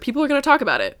whatsoever, people are going to talk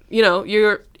about it. You know,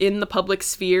 you're in the public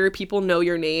sphere. People know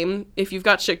your name. If you've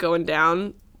got shit going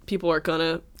down, people are going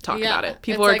to talk about it.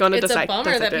 People are going to decide. It's a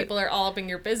bummer that people are all up in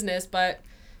your business, but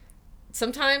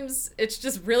sometimes it's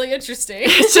just really interesting.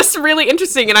 It's just really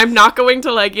interesting, and I'm not going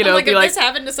to, like, you know, like, be if like... this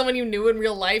happened to someone you knew in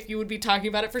real life, you would be talking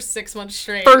about it for 6 months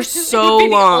straight. For so it would be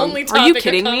long. The only Are topic you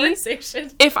kidding of me?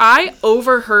 conversation. If I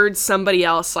overheard somebody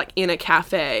else, like, in a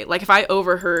cafe, like, if I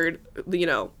overheard, you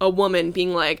know, a woman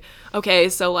being like, okay,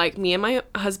 so, like, me and my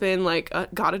husband, like,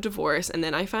 got a divorce, and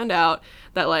then I found out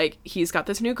that, like, he's got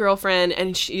this new girlfriend,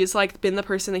 and she's, like, been the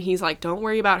person that he's like, don't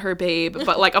worry about her, babe.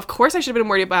 But, like, of course I should have been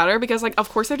worried about her, because, like, of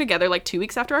course they're together, like, 2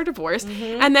 weeks after our divorce.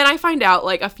 And then I find out,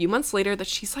 like, a few months later that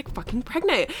she's, like, fucking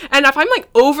pregnant. And if I'm, like,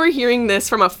 overhearing this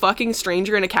from a fucking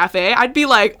stranger in a cafe, I'd be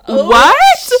like, what?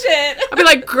 Shit. I'd be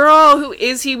like, girl, who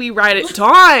is he? We ride at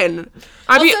dawn.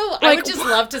 I would just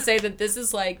love to say that this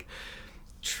is, like,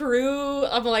 true.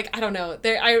 I'm like, I don't know.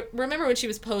 I remember when she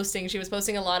was posting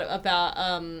a lot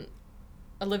about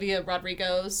Olivia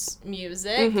Rodrigo's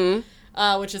music,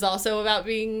 which is also about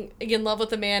being in love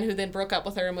with a man who then broke up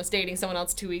with her and was dating someone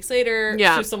else 2 weeks later.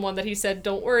 Yeah. To someone that he said,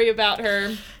 don't worry about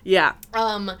her. Yeah.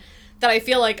 That I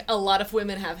feel like a lot of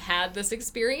women have had this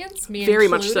experience, me Very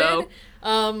included. much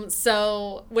so.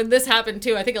 So when this happened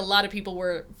too, I think a lot of people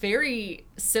were very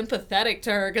sympathetic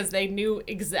to her because they knew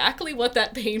exactly what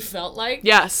that pain felt like.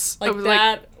 Yes. Like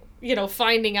that, you know,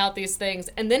 finding out these things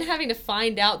and then having to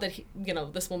find out that, you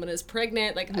know, this woman is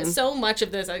pregnant. Like, so much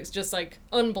of this is just, like,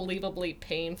 unbelievably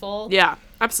painful. Yeah,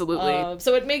 absolutely.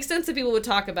 So it makes sense that people would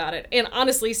talk about it and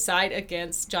honestly side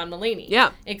against John Mulaney.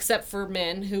 Yeah. Except for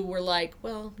men who were like,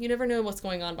 well, you never know what's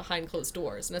going on behind closed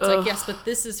doors. And it's like, yes, but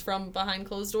this is from behind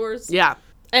closed doors. Yeah.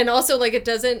 And also, like,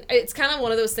 it's kind of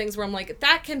one of those things where I'm like,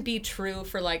 that can be true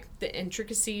for, like, the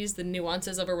intricacies, the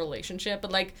nuances of a relationship.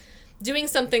 But, like, doing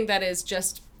something that is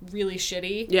just really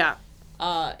shitty Yeah.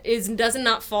 does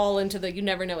not fall into the you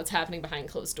never know what's happening behind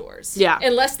closed doors. Yeah.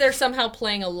 Unless they're somehow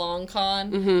playing a long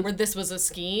con where this was a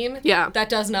scheme. Yeah. That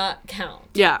does not count.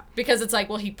 Yeah. Because it's like,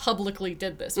 well, he publicly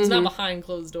did this. It's not behind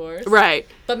closed doors. Right.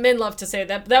 But men love to say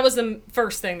that. That was the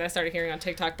first thing that I started hearing on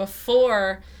TikTok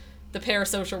before the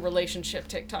parasocial relationship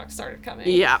TikTok started coming.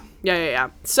 Yeah.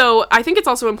 So I think it's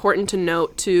also important to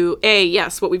note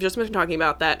yes, what we've just been talking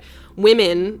about, that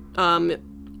women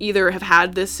either have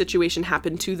had this situation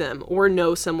happen to them or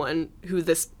know someone who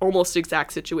this almost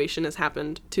exact situation has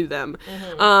happened to them.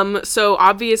 So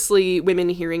obviously women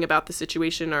hearing about the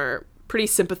situation are pretty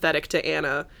sympathetic to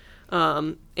Anna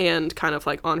and kind of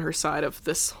like on her side of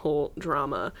this whole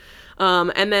drama.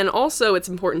 And then also it's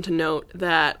important to note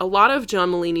that a lot of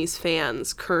John Mulaney's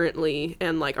fans currently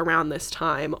and like around this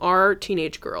time are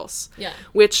teenage girls. Yeah.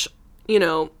 Which, you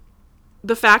know,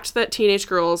 the fact that teenage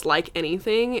girls like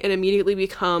anything, it immediately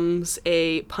becomes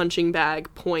a punching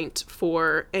bag point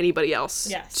for anybody else.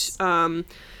 Yes.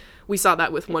 We saw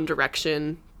that with One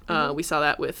Direction. We saw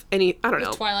that with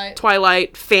Twilight,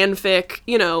 fanfic,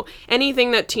 you know,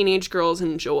 anything that teenage girls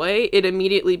enjoy, it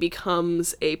immediately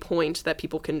becomes a point that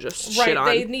people can just shit on.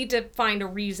 Right, they need to find a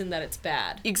reason that it's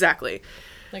bad. Exactly.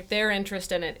 Like, their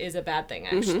interest in it is a bad thing,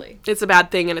 actually. It's a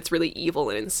bad thing, and it's really evil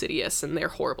and insidious, and they're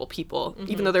horrible people,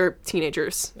 even though they're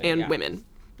teenagers and women.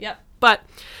 Yep. But,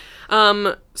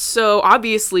 so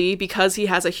obviously, because he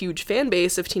has a huge fan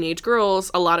base of teenage girls,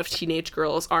 a lot of teenage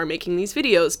girls are making these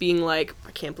videos being like,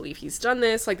 I can't believe he's done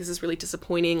this, like, this is really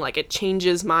disappointing, like, it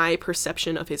changes my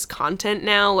perception of his content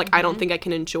now, like, I don't think I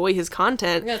can enjoy his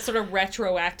content. Yeah, it sort of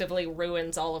retroactively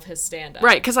ruins all of his stand-up.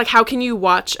 Right, because, like, how can you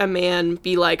watch a man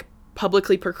be, like,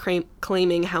 publicly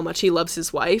proclaiming how much he loves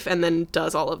his wife and then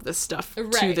does all of this stuff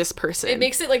to this person? It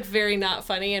makes it, like, very not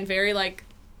funny and very, like,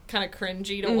 kind of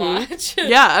cringy to watch.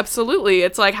 Yeah, absolutely.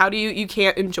 It's like, how do you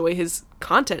can't enjoy his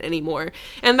content anymore?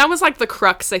 And that was like the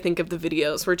crux, I think, of the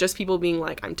videos, were just people being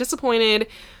like, I'm disappointed,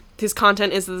 his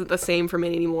content isn't the same for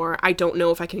me anymore, I don't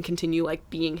know if I can continue like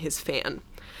being his fan.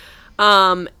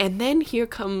 And then here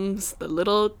comes the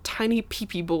little tiny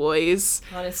peepee boys,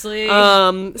 honestly,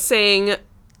 saying,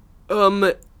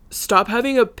 stop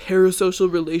having a parasocial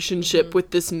relationship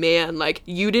with this man, like,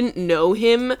 you didn't know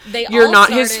him, you're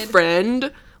not his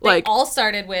friend. Like, all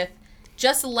started with,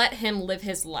 just let him live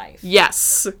his life.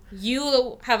 Yes.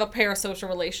 You have a parasocial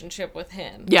relationship with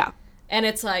him. Yeah. And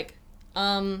it's like,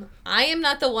 I am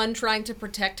not the one trying to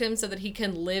protect him so that he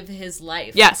can live his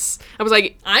life. Yes. I was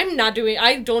like,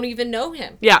 I don't even know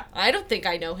him. Yeah. I don't think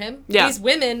I know him. Yeah. These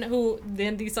women who,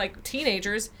 then these, like,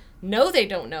 teenagers, know they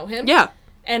don't know him. Yeah.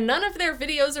 And none of their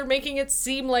videos are making it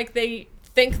seem like they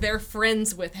think they're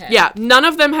friends with him. Yeah, none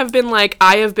of them have been like,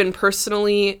 I have been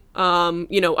personally,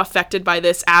 affected by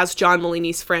this as John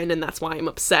Mulaney's friend, and that's why I'm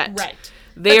upset. Right.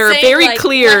 They are very like,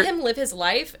 clear. Let him live his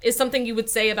life is something you would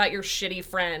say about your shitty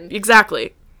friend.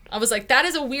 Exactly. I was like, that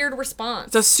is a weird response.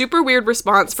 It's a super weird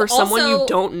response for someone you also-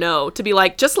 don't know to be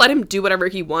like, just let him do whatever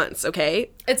he wants, okay?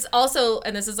 It's also,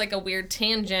 and this is like a weird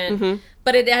tangent,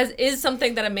 but it is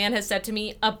something that a man has said to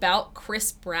me about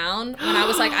Chris Brown when I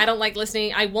was like,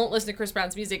 I won't listen to Chris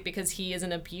Brown's music because he is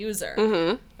an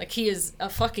abuser. Like, he is a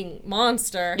fucking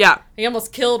monster. Yeah. He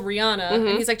almost killed Rihanna.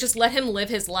 And he's like, just let him live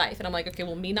his life. And I'm like, okay,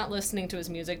 well, me not listening to his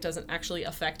music doesn't actually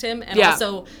affect him. And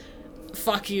also,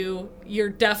 fuck you. You're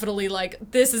definitely like,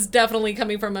 this is definitely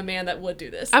coming from a man that would do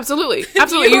this. Absolutely.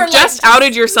 Absolutely. You You've just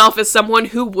outed yourself as someone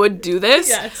who would do this.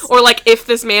 Yes. Or like, if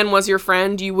this man was your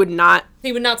friend, you would not.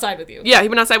 He would not side with you. Yeah, he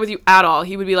would not side with you at all.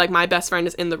 He would be like, my best friend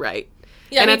is in the right.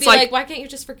 Yeah, and he'd it's be like, like, why can't you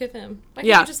just forgive him? Why can't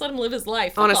Yeah. you just let him live his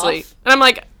life? Fuck honestly. off. And I'm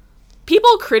like,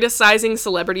 people criticizing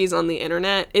celebrities on the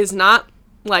internet is not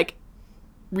like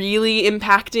really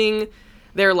impacting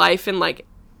their life in like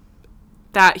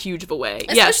that huge of a way.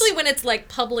 Especially when it's like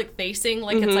public facing,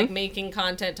 like it's like making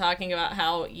content talking about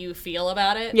how you feel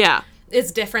about it. Yeah.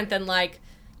 It's different than like,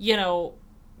 you know,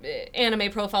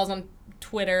 anime profiles on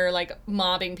Twitter, like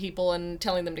mobbing people and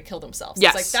telling them to kill themselves.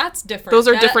 Yes. It's like, that's different. Those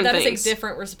are different That things. is a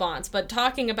different response. But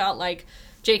talking about like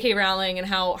J.K. Rowling and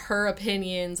how her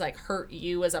opinions like hurt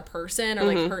you as a person or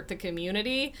like hurt the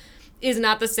community is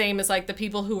not the same as like the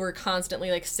people who were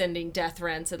constantly like sending death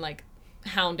threats and like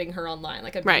hounding her online,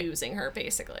 like abusing her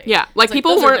basically. Yeah, like It's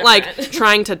people those are weren't like different.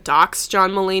 trying to dox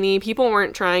John Mulaney. People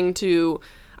weren't trying to,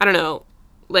 I don't know,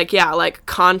 like, yeah, like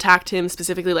contact him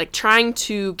specifically, like trying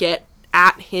to get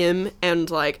at him and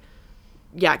like,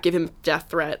 yeah, give him death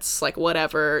threats, like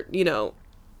whatever, you know,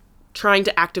 trying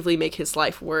to actively make his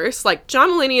life worse. Like, John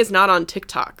Mulaney is not on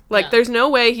TikTok. Like, there's no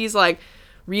way he's like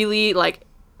really like,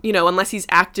 you know, unless he's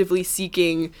actively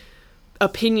seeking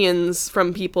opinions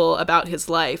from people about his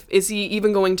life, is he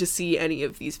even going to see any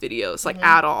of these videos like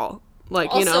at all? Like,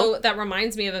 Also, you know, that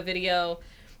reminds me of a video,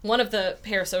 one of the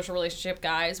parasocial relationship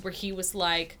guys, where he was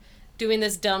like doing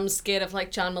this dumb skit of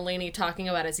like John Mulaney talking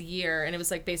about his year, and it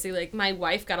was like basically like my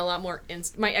ex-wife got a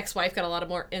lot of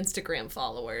more Instagram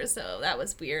followers, so that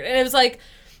was weird. And it was like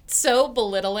so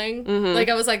belittling. Like,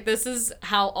 I was like, this is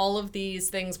how all of these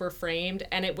things were framed,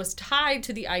 and it was tied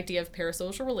to the idea of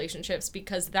parasocial relationships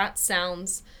because that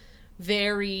sounds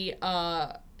very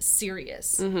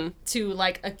serious to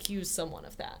like accuse someone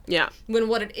of that. yeah, When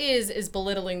what it is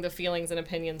belittling the feelings and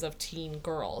opinions of teen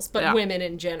girls, but women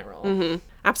in general.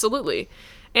 absolutely.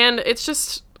 And it's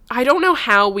just, I don't know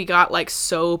how we got like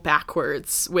so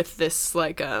backwards with this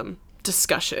like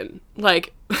discussion.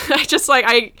 Like,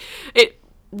 it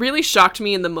really shocked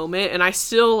me in the moment, and I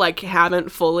still like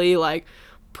haven't fully like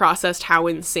processed how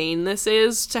insane this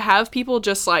is, to have people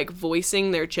just like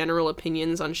voicing their general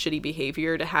opinions on shitty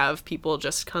behavior, to have people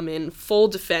just come in full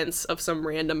defense of some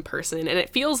random person. And it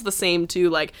feels the same too,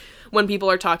 like when people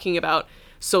are talking about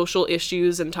social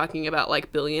issues and talking about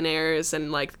like billionaires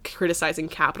and like criticizing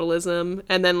capitalism,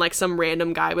 and then like some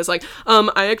random guy was like,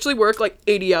 I actually work like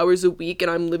 80 hours a week and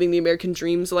I'm living the American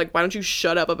dream, so like why don't you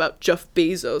shut up about Jeff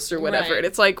Bezos or whatever. Right. And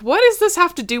it's like, what does this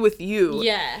have to do with you?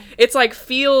 Yeah. It's like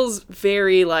feels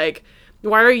very like,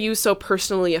 why are you so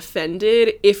personally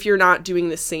offended if you're not doing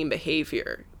the same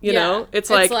behavior? You know? It's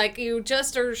like you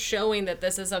just are showing that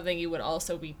this is something you would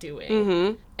also be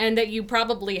doing. And that you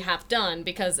probably have done,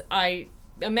 because I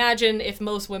imagine if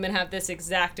most women have this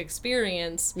exact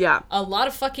experience, a lot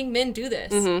of fucking men do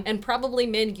this. And probably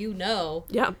men you know.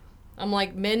 Yeah. I'm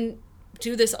like, men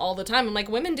do this all the time. I'm like,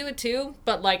 women do it too,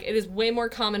 but like it is way more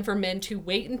common for men to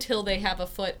wait until they have a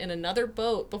foot in another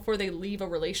boat before they leave a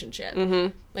relationship.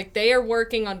 Like, they are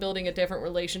working on building a different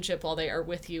relationship while they are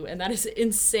with you, and that is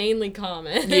insanely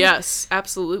common. Yes,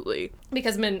 absolutely.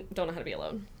 Because men don't know how to be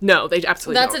alone. No, they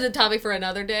absolutely That's don't. a topic for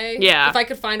another day. Yeah. If I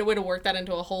could find a way to work that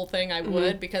into a whole thing, I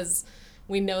would, because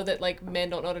we know that like men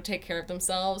don't know how to take care of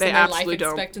themselves. They and their absolutely life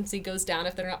don't. expectancy goes down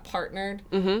if they're not partnered.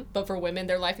 But for women,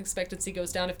 their life expectancy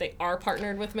goes down if they are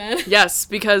partnered with men. Yes,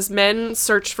 because men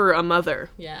search for a mother.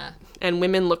 Yeah. And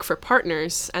women look for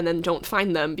partners and then don't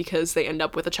find them because they end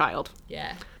up with a child.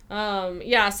 Yeah.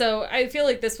 Yeah, so I feel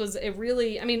like this was a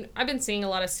really, I mean, I've been seeing a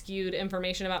lot of skewed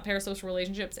information about parasocial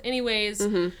relationships anyways,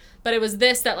 but it was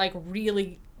this that like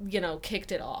really, you know,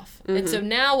 kicked it off. And so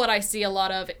now what I see a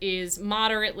lot of is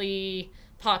moderately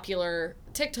popular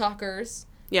TikTokers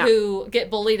who get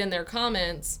bullied in their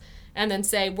comments and then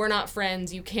say, we're not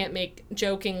friends, you can't make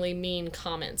jokingly mean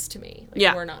comments to me.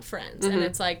 Like, we're not friends. And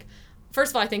it's like,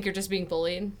 first of all, I think you're just being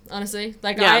bullied, honestly.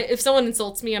 Like, if someone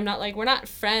insults me, I'm not like, we're not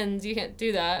friends, you can't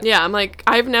do that. Yeah, I'm like,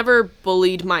 I've never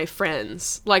bullied my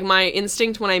friends. Like, my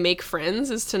instinct when I make friends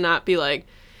is to not be like,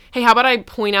 hey, how about I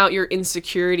point out your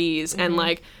insecurities and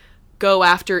like go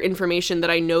after information that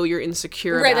I know you're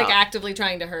insecure right, about. like actively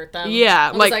trying to hurt them.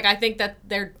 Yeah, I was like, I think that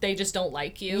they just don't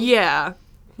like you. Yeah,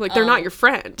 like they're not your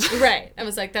friend. Right. I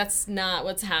was like, that's not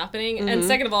what's happening. Mm-hmm. And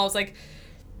second of all, I was like,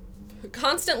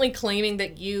 constantly claiming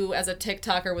that you as a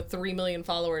TikToker with 3 million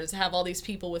followers have all these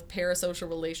people with parasocial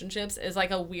relationships is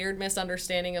like a weird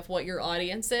misunderstanding of what your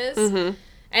audience is. Mm-hmm.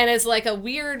 And it's like a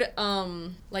weird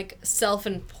like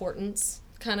self-importance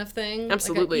kind of thing.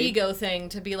 Absolutely. Like an ego thing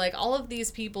to be like, all of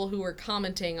these people who are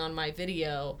commenting on my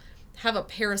video have a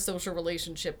parasocial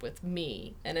relationship with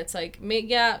me. And it's like,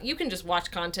 yeah, you can just watch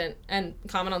content and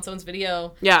comment on someone's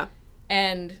video. Yeah.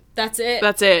 And that's it.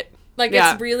 That's it. Like,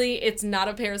 yeah. It's not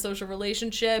a parasocial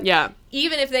relationship. Yeah.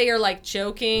 Even if they are, like,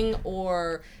 joking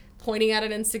or pointing out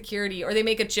an insecurity or they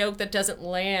make a joke that doesn't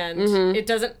land, it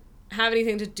doesn't have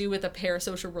anything to do with a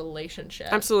parasocial relationship.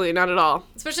 Absolutely, not at all.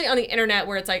 Especially on the internet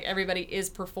where it's, like, everybody is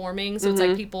performing. So it's,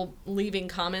 like, people leaving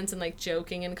comments and, like,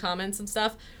 joking in comments and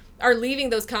stuff are leaving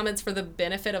those comments for the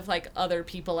benefit of, like, other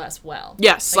people as well.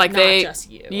 Yes, like not just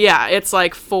you. Yeah, it's,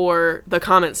 like, for the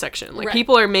comment section. Like, right.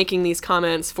 people are making these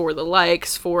comments for the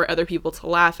likes, for other people to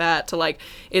laugh at, to, like,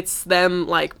 it's them,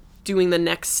 like, doing the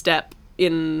next step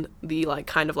in the, like,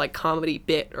 kind of, like, comedy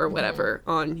bit or whatever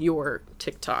on your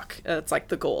TikTok. It's, like,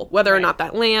 the goal. Whether or not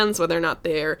that lands, whether or not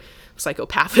they're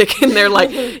psychopathic in their,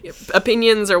 like,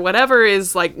 opinions or whatever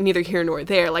is, like, neither here nor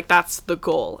there. Like, that's the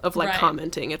goal of, like,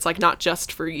 commenting. It's, like, not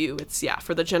just for you. It's,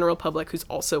 for the general public who's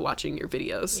also watching your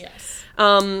videos. Yes.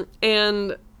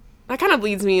 And that kind of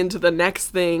leads me into the next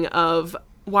thing of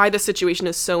why the situation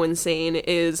is so insane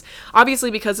is obviously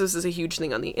because this is a huge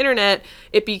thing on the internet,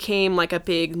 it became like a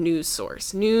big news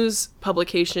source. News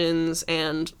publications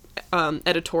and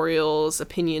editorials,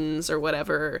 opinions or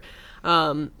whatever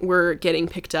were getting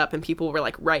picked up and people were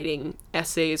like writing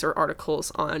essays or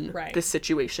articles on this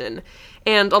situation.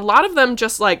 And a lot of them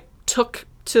just like took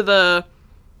to the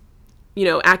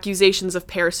accusations of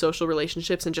parasocial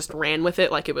relationships and just ran with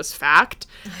it like it was fact.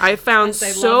 I found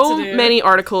so many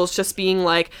articles just being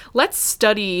like, let's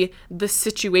study the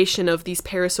situation of these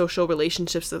parasocial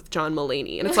relationships with John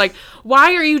Mulaney. And it's like,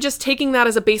 why are you just taking that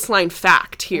as a baseline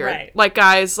fact here? Right. Like,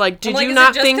 guys, like, did you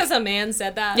not think... just because a man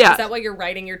said that? Yeah. Is that why you're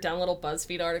writing your dumb little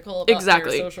BuzzFeed article about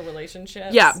parasocial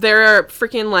relationships? Yeah, there are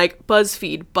freaking, like,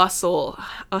 BuzzFeed, Bustle,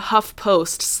 a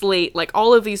HuffPost, Slate, like,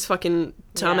 all of these fucking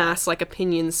dumbass like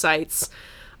opinion sites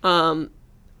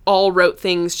all wrote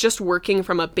things just working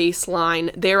from a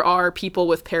baseline. There are people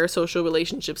with parasocial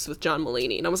relationships with John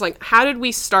Mulaney. And I was like, how did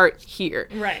we start here?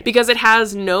 Right. Because it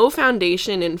has no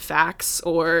foundation in facts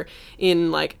or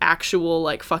in like actual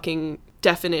like fucking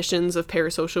definitions of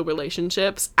parasocial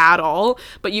relationships at all.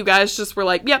 But you guys just were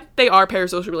like, yep, they are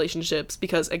parasocial relationships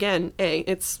because again, A,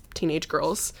 it's teenage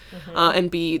girls,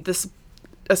 and B, this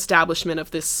establishment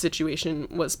of this situation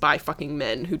was by fucking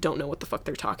men who don't know what the fuck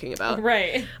they're talking about.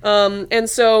 Right. And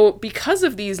so because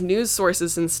of these news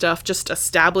sources and stuff just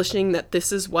establishing that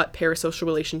this is what parasocial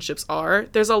relationships are,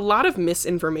 there's a lot of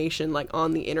misinformation like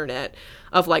on the internet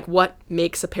of like what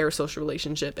makes a parasocial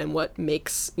relationship and what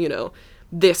makes,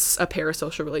 this a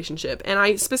parasocial relationship. And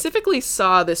I specifically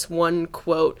saw this one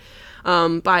quote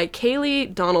by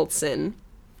Kaylee Donaldson.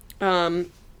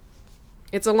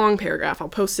 It's a long paragraph. I'll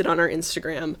post it on our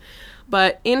Instagram.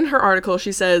 But in her article,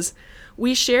 she says,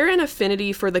 we share an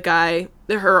affinity for the guy...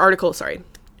 Her article, sorry.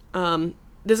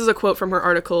 This is a quote from her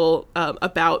article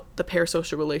about the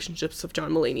parasocial relationships of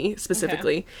John Mulaney,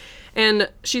 specifically. Okay. And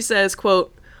she says,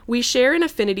 quote, we share an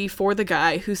affinity for the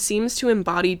guy who seems to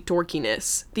embody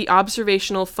dorkiness, the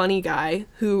observational funny guy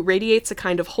who radiates a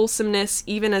kind of wholesomeness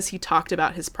even as he talked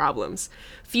about his problems.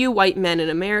 Few white men in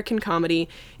American comedy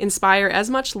inspire as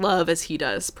much love as he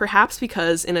does, perhaps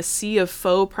because in a sea of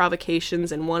faux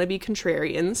provocations and wannabe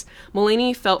contrarians,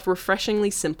 Mulaney felt refreshingly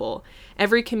simple.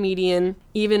 Every comedian,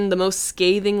 even the most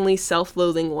scathingly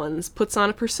self-loathing ones, puts on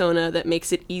a persona that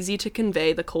makes it easy to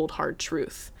convey the cold hard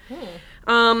truth.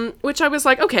 Which I was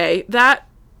like, okay, that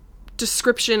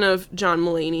description of John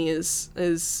Mulaney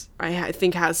is I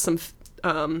think has some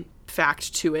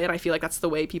fact to it. I feel like that's the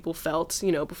way people felt,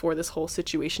 before this whole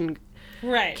situation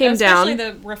came down. Especially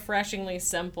the refreshingly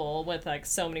simple with like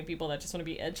so many people that just want to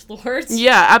be edgelords.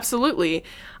 Yeah, absolutely.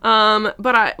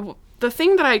 But the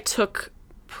thing that I took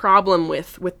problem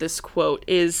with this quote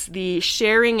is the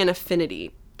sharing an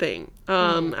affinity thing.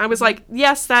 I was like,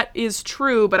 yes, that is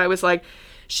true, but I was like,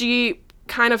 she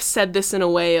kind of said this in a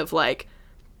way of like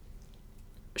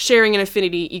sharing an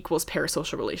affinity equals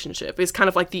parasocial relationship is kind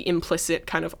of like the implicit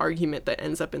kind of argument that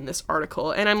ends up in this article.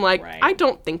 And I'm like, I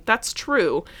don't think that's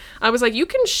true. I was like, you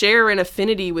can share an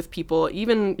affinity with people,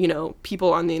 even, you know,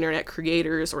 people on the internet,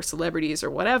 creators or celebrities or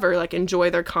whatever, like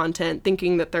enjoy their content,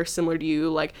 thinking that they're similar to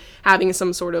you, like having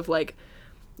some sort of like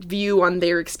view on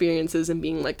their experiences and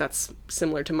being like, that's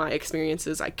similar to my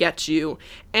experiences, I get you.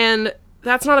 And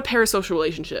that's not a parasocial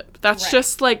relationship. That's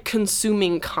just like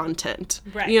consuming content,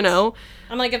 you know?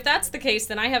 I'm like, if that's the case,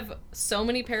 then I have so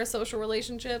many parasocial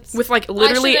relationships with like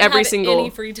literally every single any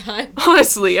free time.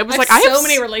 Honestly, I was like, I have so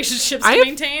many relationships to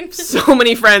maintain. So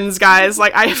many friends, guys.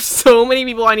 Like I have so many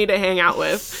people I need to hang out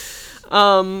with.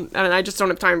 And I just don't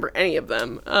have time for any of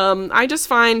them. I just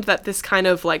find that this kind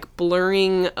of like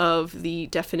blurring of the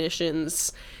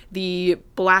definitions, the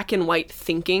black and white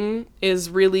thinking is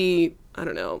really, I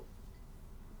don't know,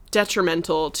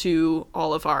 detrimental to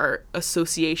all of our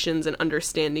associations and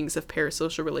understandings of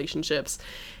parasocial relationships.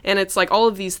 And it's like all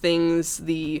of these things,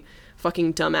 the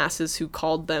fucking dumbasses who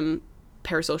called them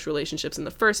parasocial relationships in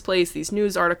the first place, these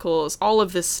news articles, all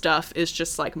of this stuff is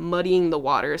just like muddying the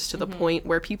waters to the point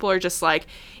where people are just like,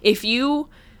 if you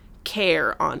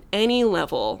care on any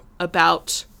level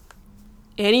about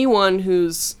anyone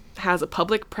who's has a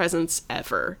public presence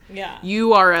ever,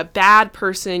 you are a bad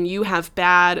person, you have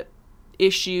bad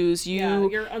issues,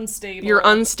 you're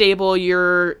unstable,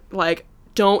 you're like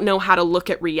don't know how to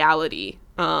look at reality,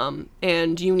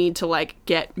 and you need to like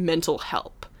get mental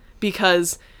help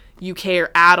because you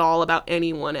care at all about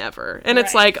anyone ever. And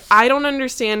it's like, I don't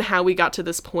understand how we got to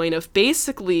this point of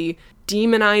basically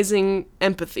demonizing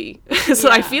empathy. So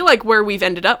I feel like where we've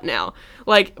ended up now,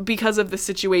 like because of the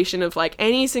situation of like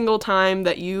any single time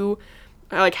that you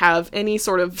like have any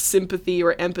sort of sympathy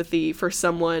or empathy for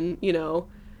someone, you know,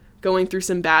 going through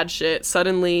some bad shit,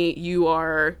 suddenly you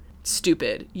are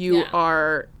stupid. You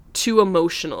are too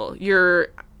emotional. You're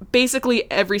basically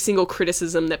every single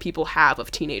criticism that people have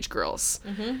of teenage girls.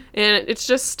 And it's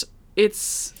just,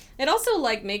 it also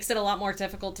like makes it a lot more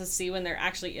difficult to see when there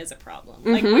actually is a problem.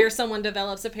 Like where someone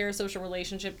develops a parasocial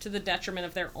relationship to the detriment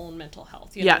of their own mental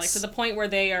health. You know, like to the point where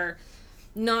they are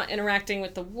not interacting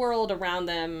with the world around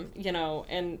them, you know,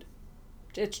 and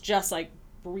it's just like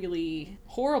really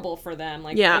horrible for them.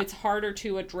 Like it's harder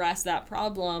to address that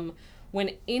problem when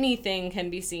anything can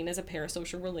be seen as a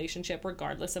parasocial relationship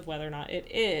regardless of whether or not it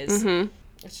is.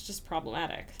 It's just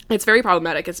problematic. It's very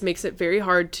problematic. It makes it very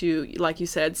hard to, like you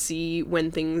said, see when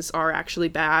things are actually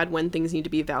bad, when things need to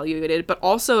be evaluated, but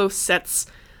also sets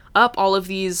up all of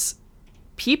these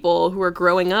people who are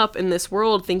growing up in this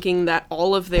world thinking that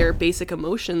all of their basic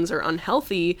emotions are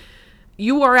unhealthy.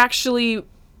 You are actually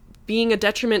being a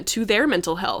detriment to their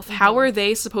mental health. How are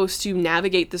they supposed to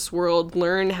navigate this world,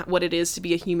 learn what it is to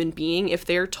be a human being if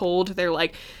they're told their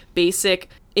like basic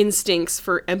instincts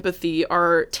for empathy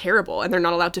are terrible and they're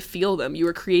not allowed to feel them? You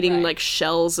are creating like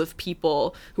shells of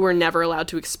people who are never allowed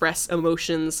to express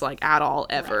emotions like at all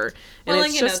ever. And well,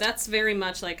 it's and you know, that's very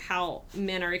much like how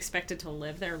men are expected to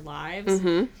live their lives,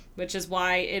 which is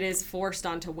why it is forced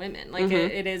onto women. Like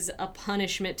it is a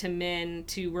punishment to men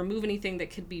to remove anything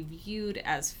that could be viewed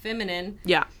as feminine.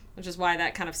 Which is why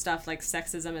that kind of stuff like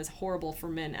sexism is horrible for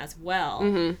men as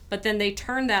well. But then they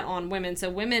turn that on women. So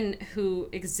women who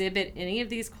exhibit any of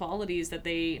these qualities that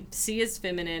they see as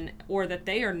feminine or that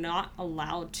they are not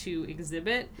allowed to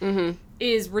exhibit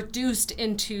is reduced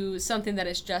into something that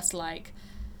is just like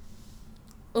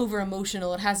over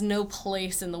emotional. It has no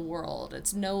place in the world.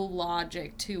 It's no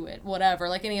logic to it, whatever.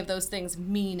 Like any of those things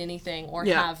mean anything or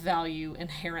have value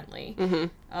inherently.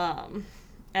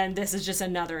 And this is just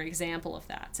another example of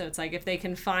that. So it's like if they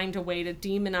can find a way to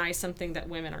demonize something that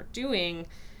women are doing,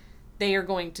 they are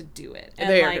going to do it. And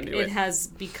like it has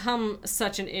become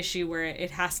such an issue where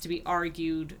it has to be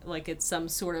argued like it's some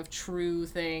sort of true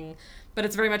thing. But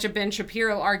it's very much a Ben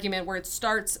Shapiro argument where it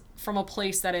starts from a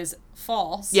place that is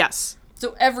false.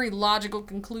 So every logical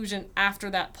conclusion after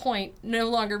that point no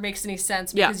longer makes any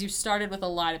sense because you started with a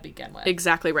lie to begin with.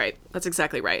 Exactly right. That's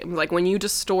exactly right. Like when you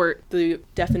distort the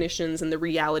definitions and the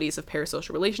realities of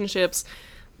parasocial relationships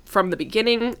from the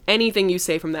beginning, anything you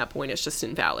say from that point is just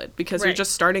invalid because you're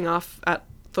just starting off at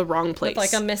the wrong place.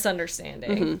 With like a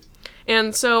misunderstanding.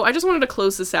 And so I just wanted to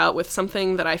close this out with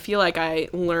something that I feel like I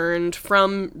learned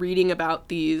from reading about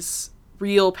these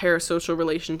real parasocial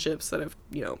relationships that have,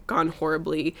 you know, gone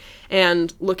horribly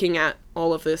and looking at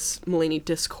all of this Mulaney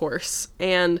discourse.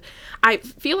 And I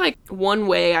feel like one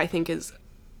way I think is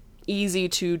easy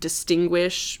to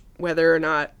distinguish whether or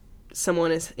not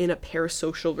someone is in a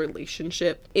parasocial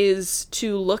relationship is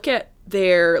to look at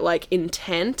their like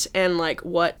intent and like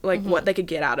what they could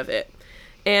get out of it.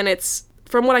 And it's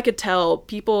from what I could tell,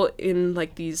 people in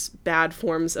like these bad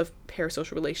forms of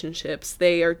parasocial relationships,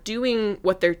 they are doing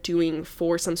what they're doing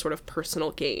for some sort of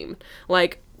personal gain.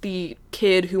 Like the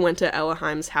kid who went to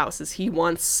Ellaheim's house is he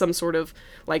wants some sort of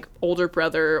like older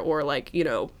brother or like, you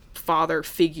know, father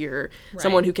figure,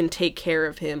 someone who can take care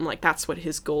of him. Like that's what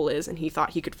his goal is, and he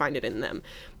thought he could find it in them.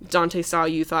 Dante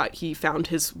Sayu thought he found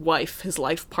his wife, his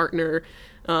life partner,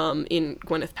 in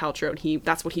Gwyneth Paltrow, and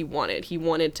that's what he wanted. He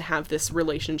wanted to have this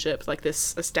relationship, like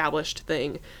this established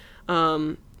thing.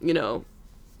 You know,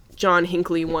 John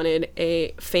Hinckley wanted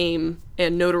a fame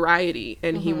and notoriety,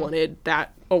 and he wanted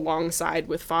that alongside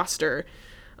with Foster.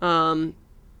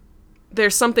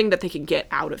 There's something that they can get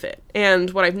out of it.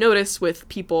 And what I've noticed with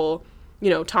people, you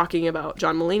know, talking about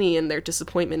John Mulaney and their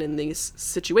disappointment in these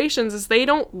situations is they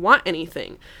don't want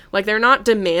anything. Like, they're not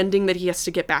demanding that he has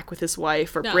to get back with his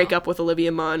wife or break up with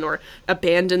Olivia Munn or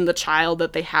abandon the child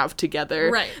that they have together.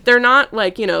 Right. They're not,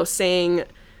 like, you know, saying,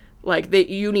 like, that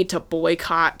you need to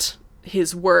boycott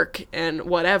his work and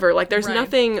whatever. Like, there's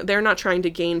nothing, they're not trying to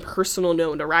gain personal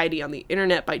notoriety on the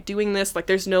internet by doing this. Like,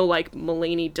 there's no, like,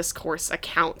 Mulaney discourse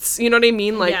accounts. You know what I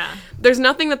mean? Like, there's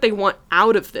nothing that they want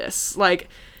out of this. Like,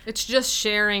 it's just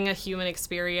sharing a human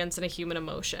experience and a human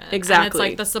emotion. Exactly. And it's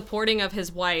like the supporting of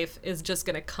his wife is just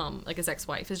going to come, like his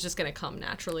ex-wife is just going to come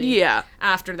naturally. Yeah.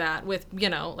 After that with, you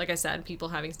know, like I said, people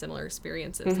having similar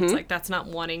experiences. It's like, that's not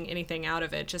wanting anything out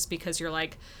of it just because you're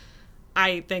like,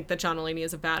 I think that John Mulaney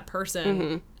is a bad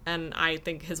person, and I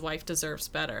think his wife deserves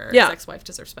better. Yeah. His ex-wife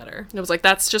deserves better. It was like,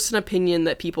 that's just an opinion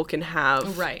that people can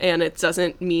have. Right. And it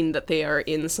doesn't mean that they are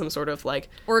in some sort of, like...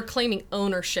 Or claiming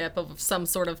ownership of some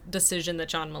sort of decision that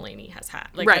John Mulaney has had,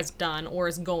 like, has done or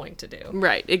is going to do.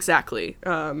 Right, exactly.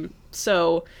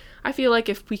 So... I feel like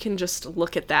if we can just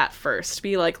look at that first,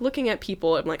 be like looking at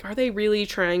people and like, are they really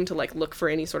trying to like look for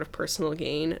any sort of personal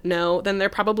gain? No, then they're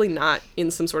probably not in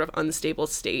some sort of unstable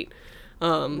state,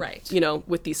 you know,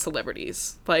 with these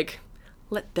celebrities. Like,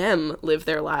 let them live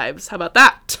their lives. How about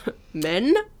that?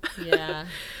 Men? Yeah.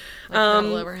 That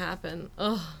will ever happen.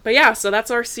 Ugh. But yeah, so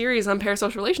that's our series on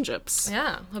parasocial relationships.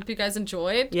 Yeah. Hope you guys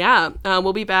enjoyed. Yeah.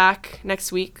 We'll be back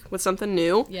next week with something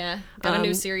new. Yeah. Got a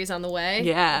new series on the way.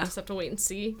 Yeah. We'll just have to wait and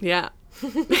see. Yeah.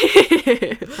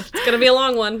 It's going to be a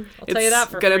long one. I'll tell you that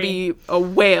for free. It's going to be a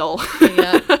whale.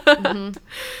 Yeah.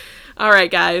 All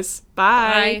right, guys.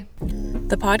 Bye. Bye.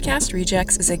 The Podcast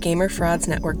Rejects is a Gamer Frauds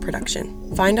Network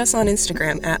production. Find us on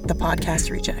Instagram at The Podcast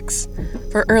Rejects.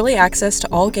 For early access to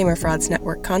all Gamer Frauds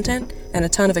Network content and a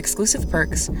ton of exclusive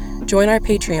perks, join our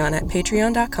Patreon at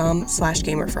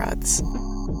patreon.com/gamerfrauds.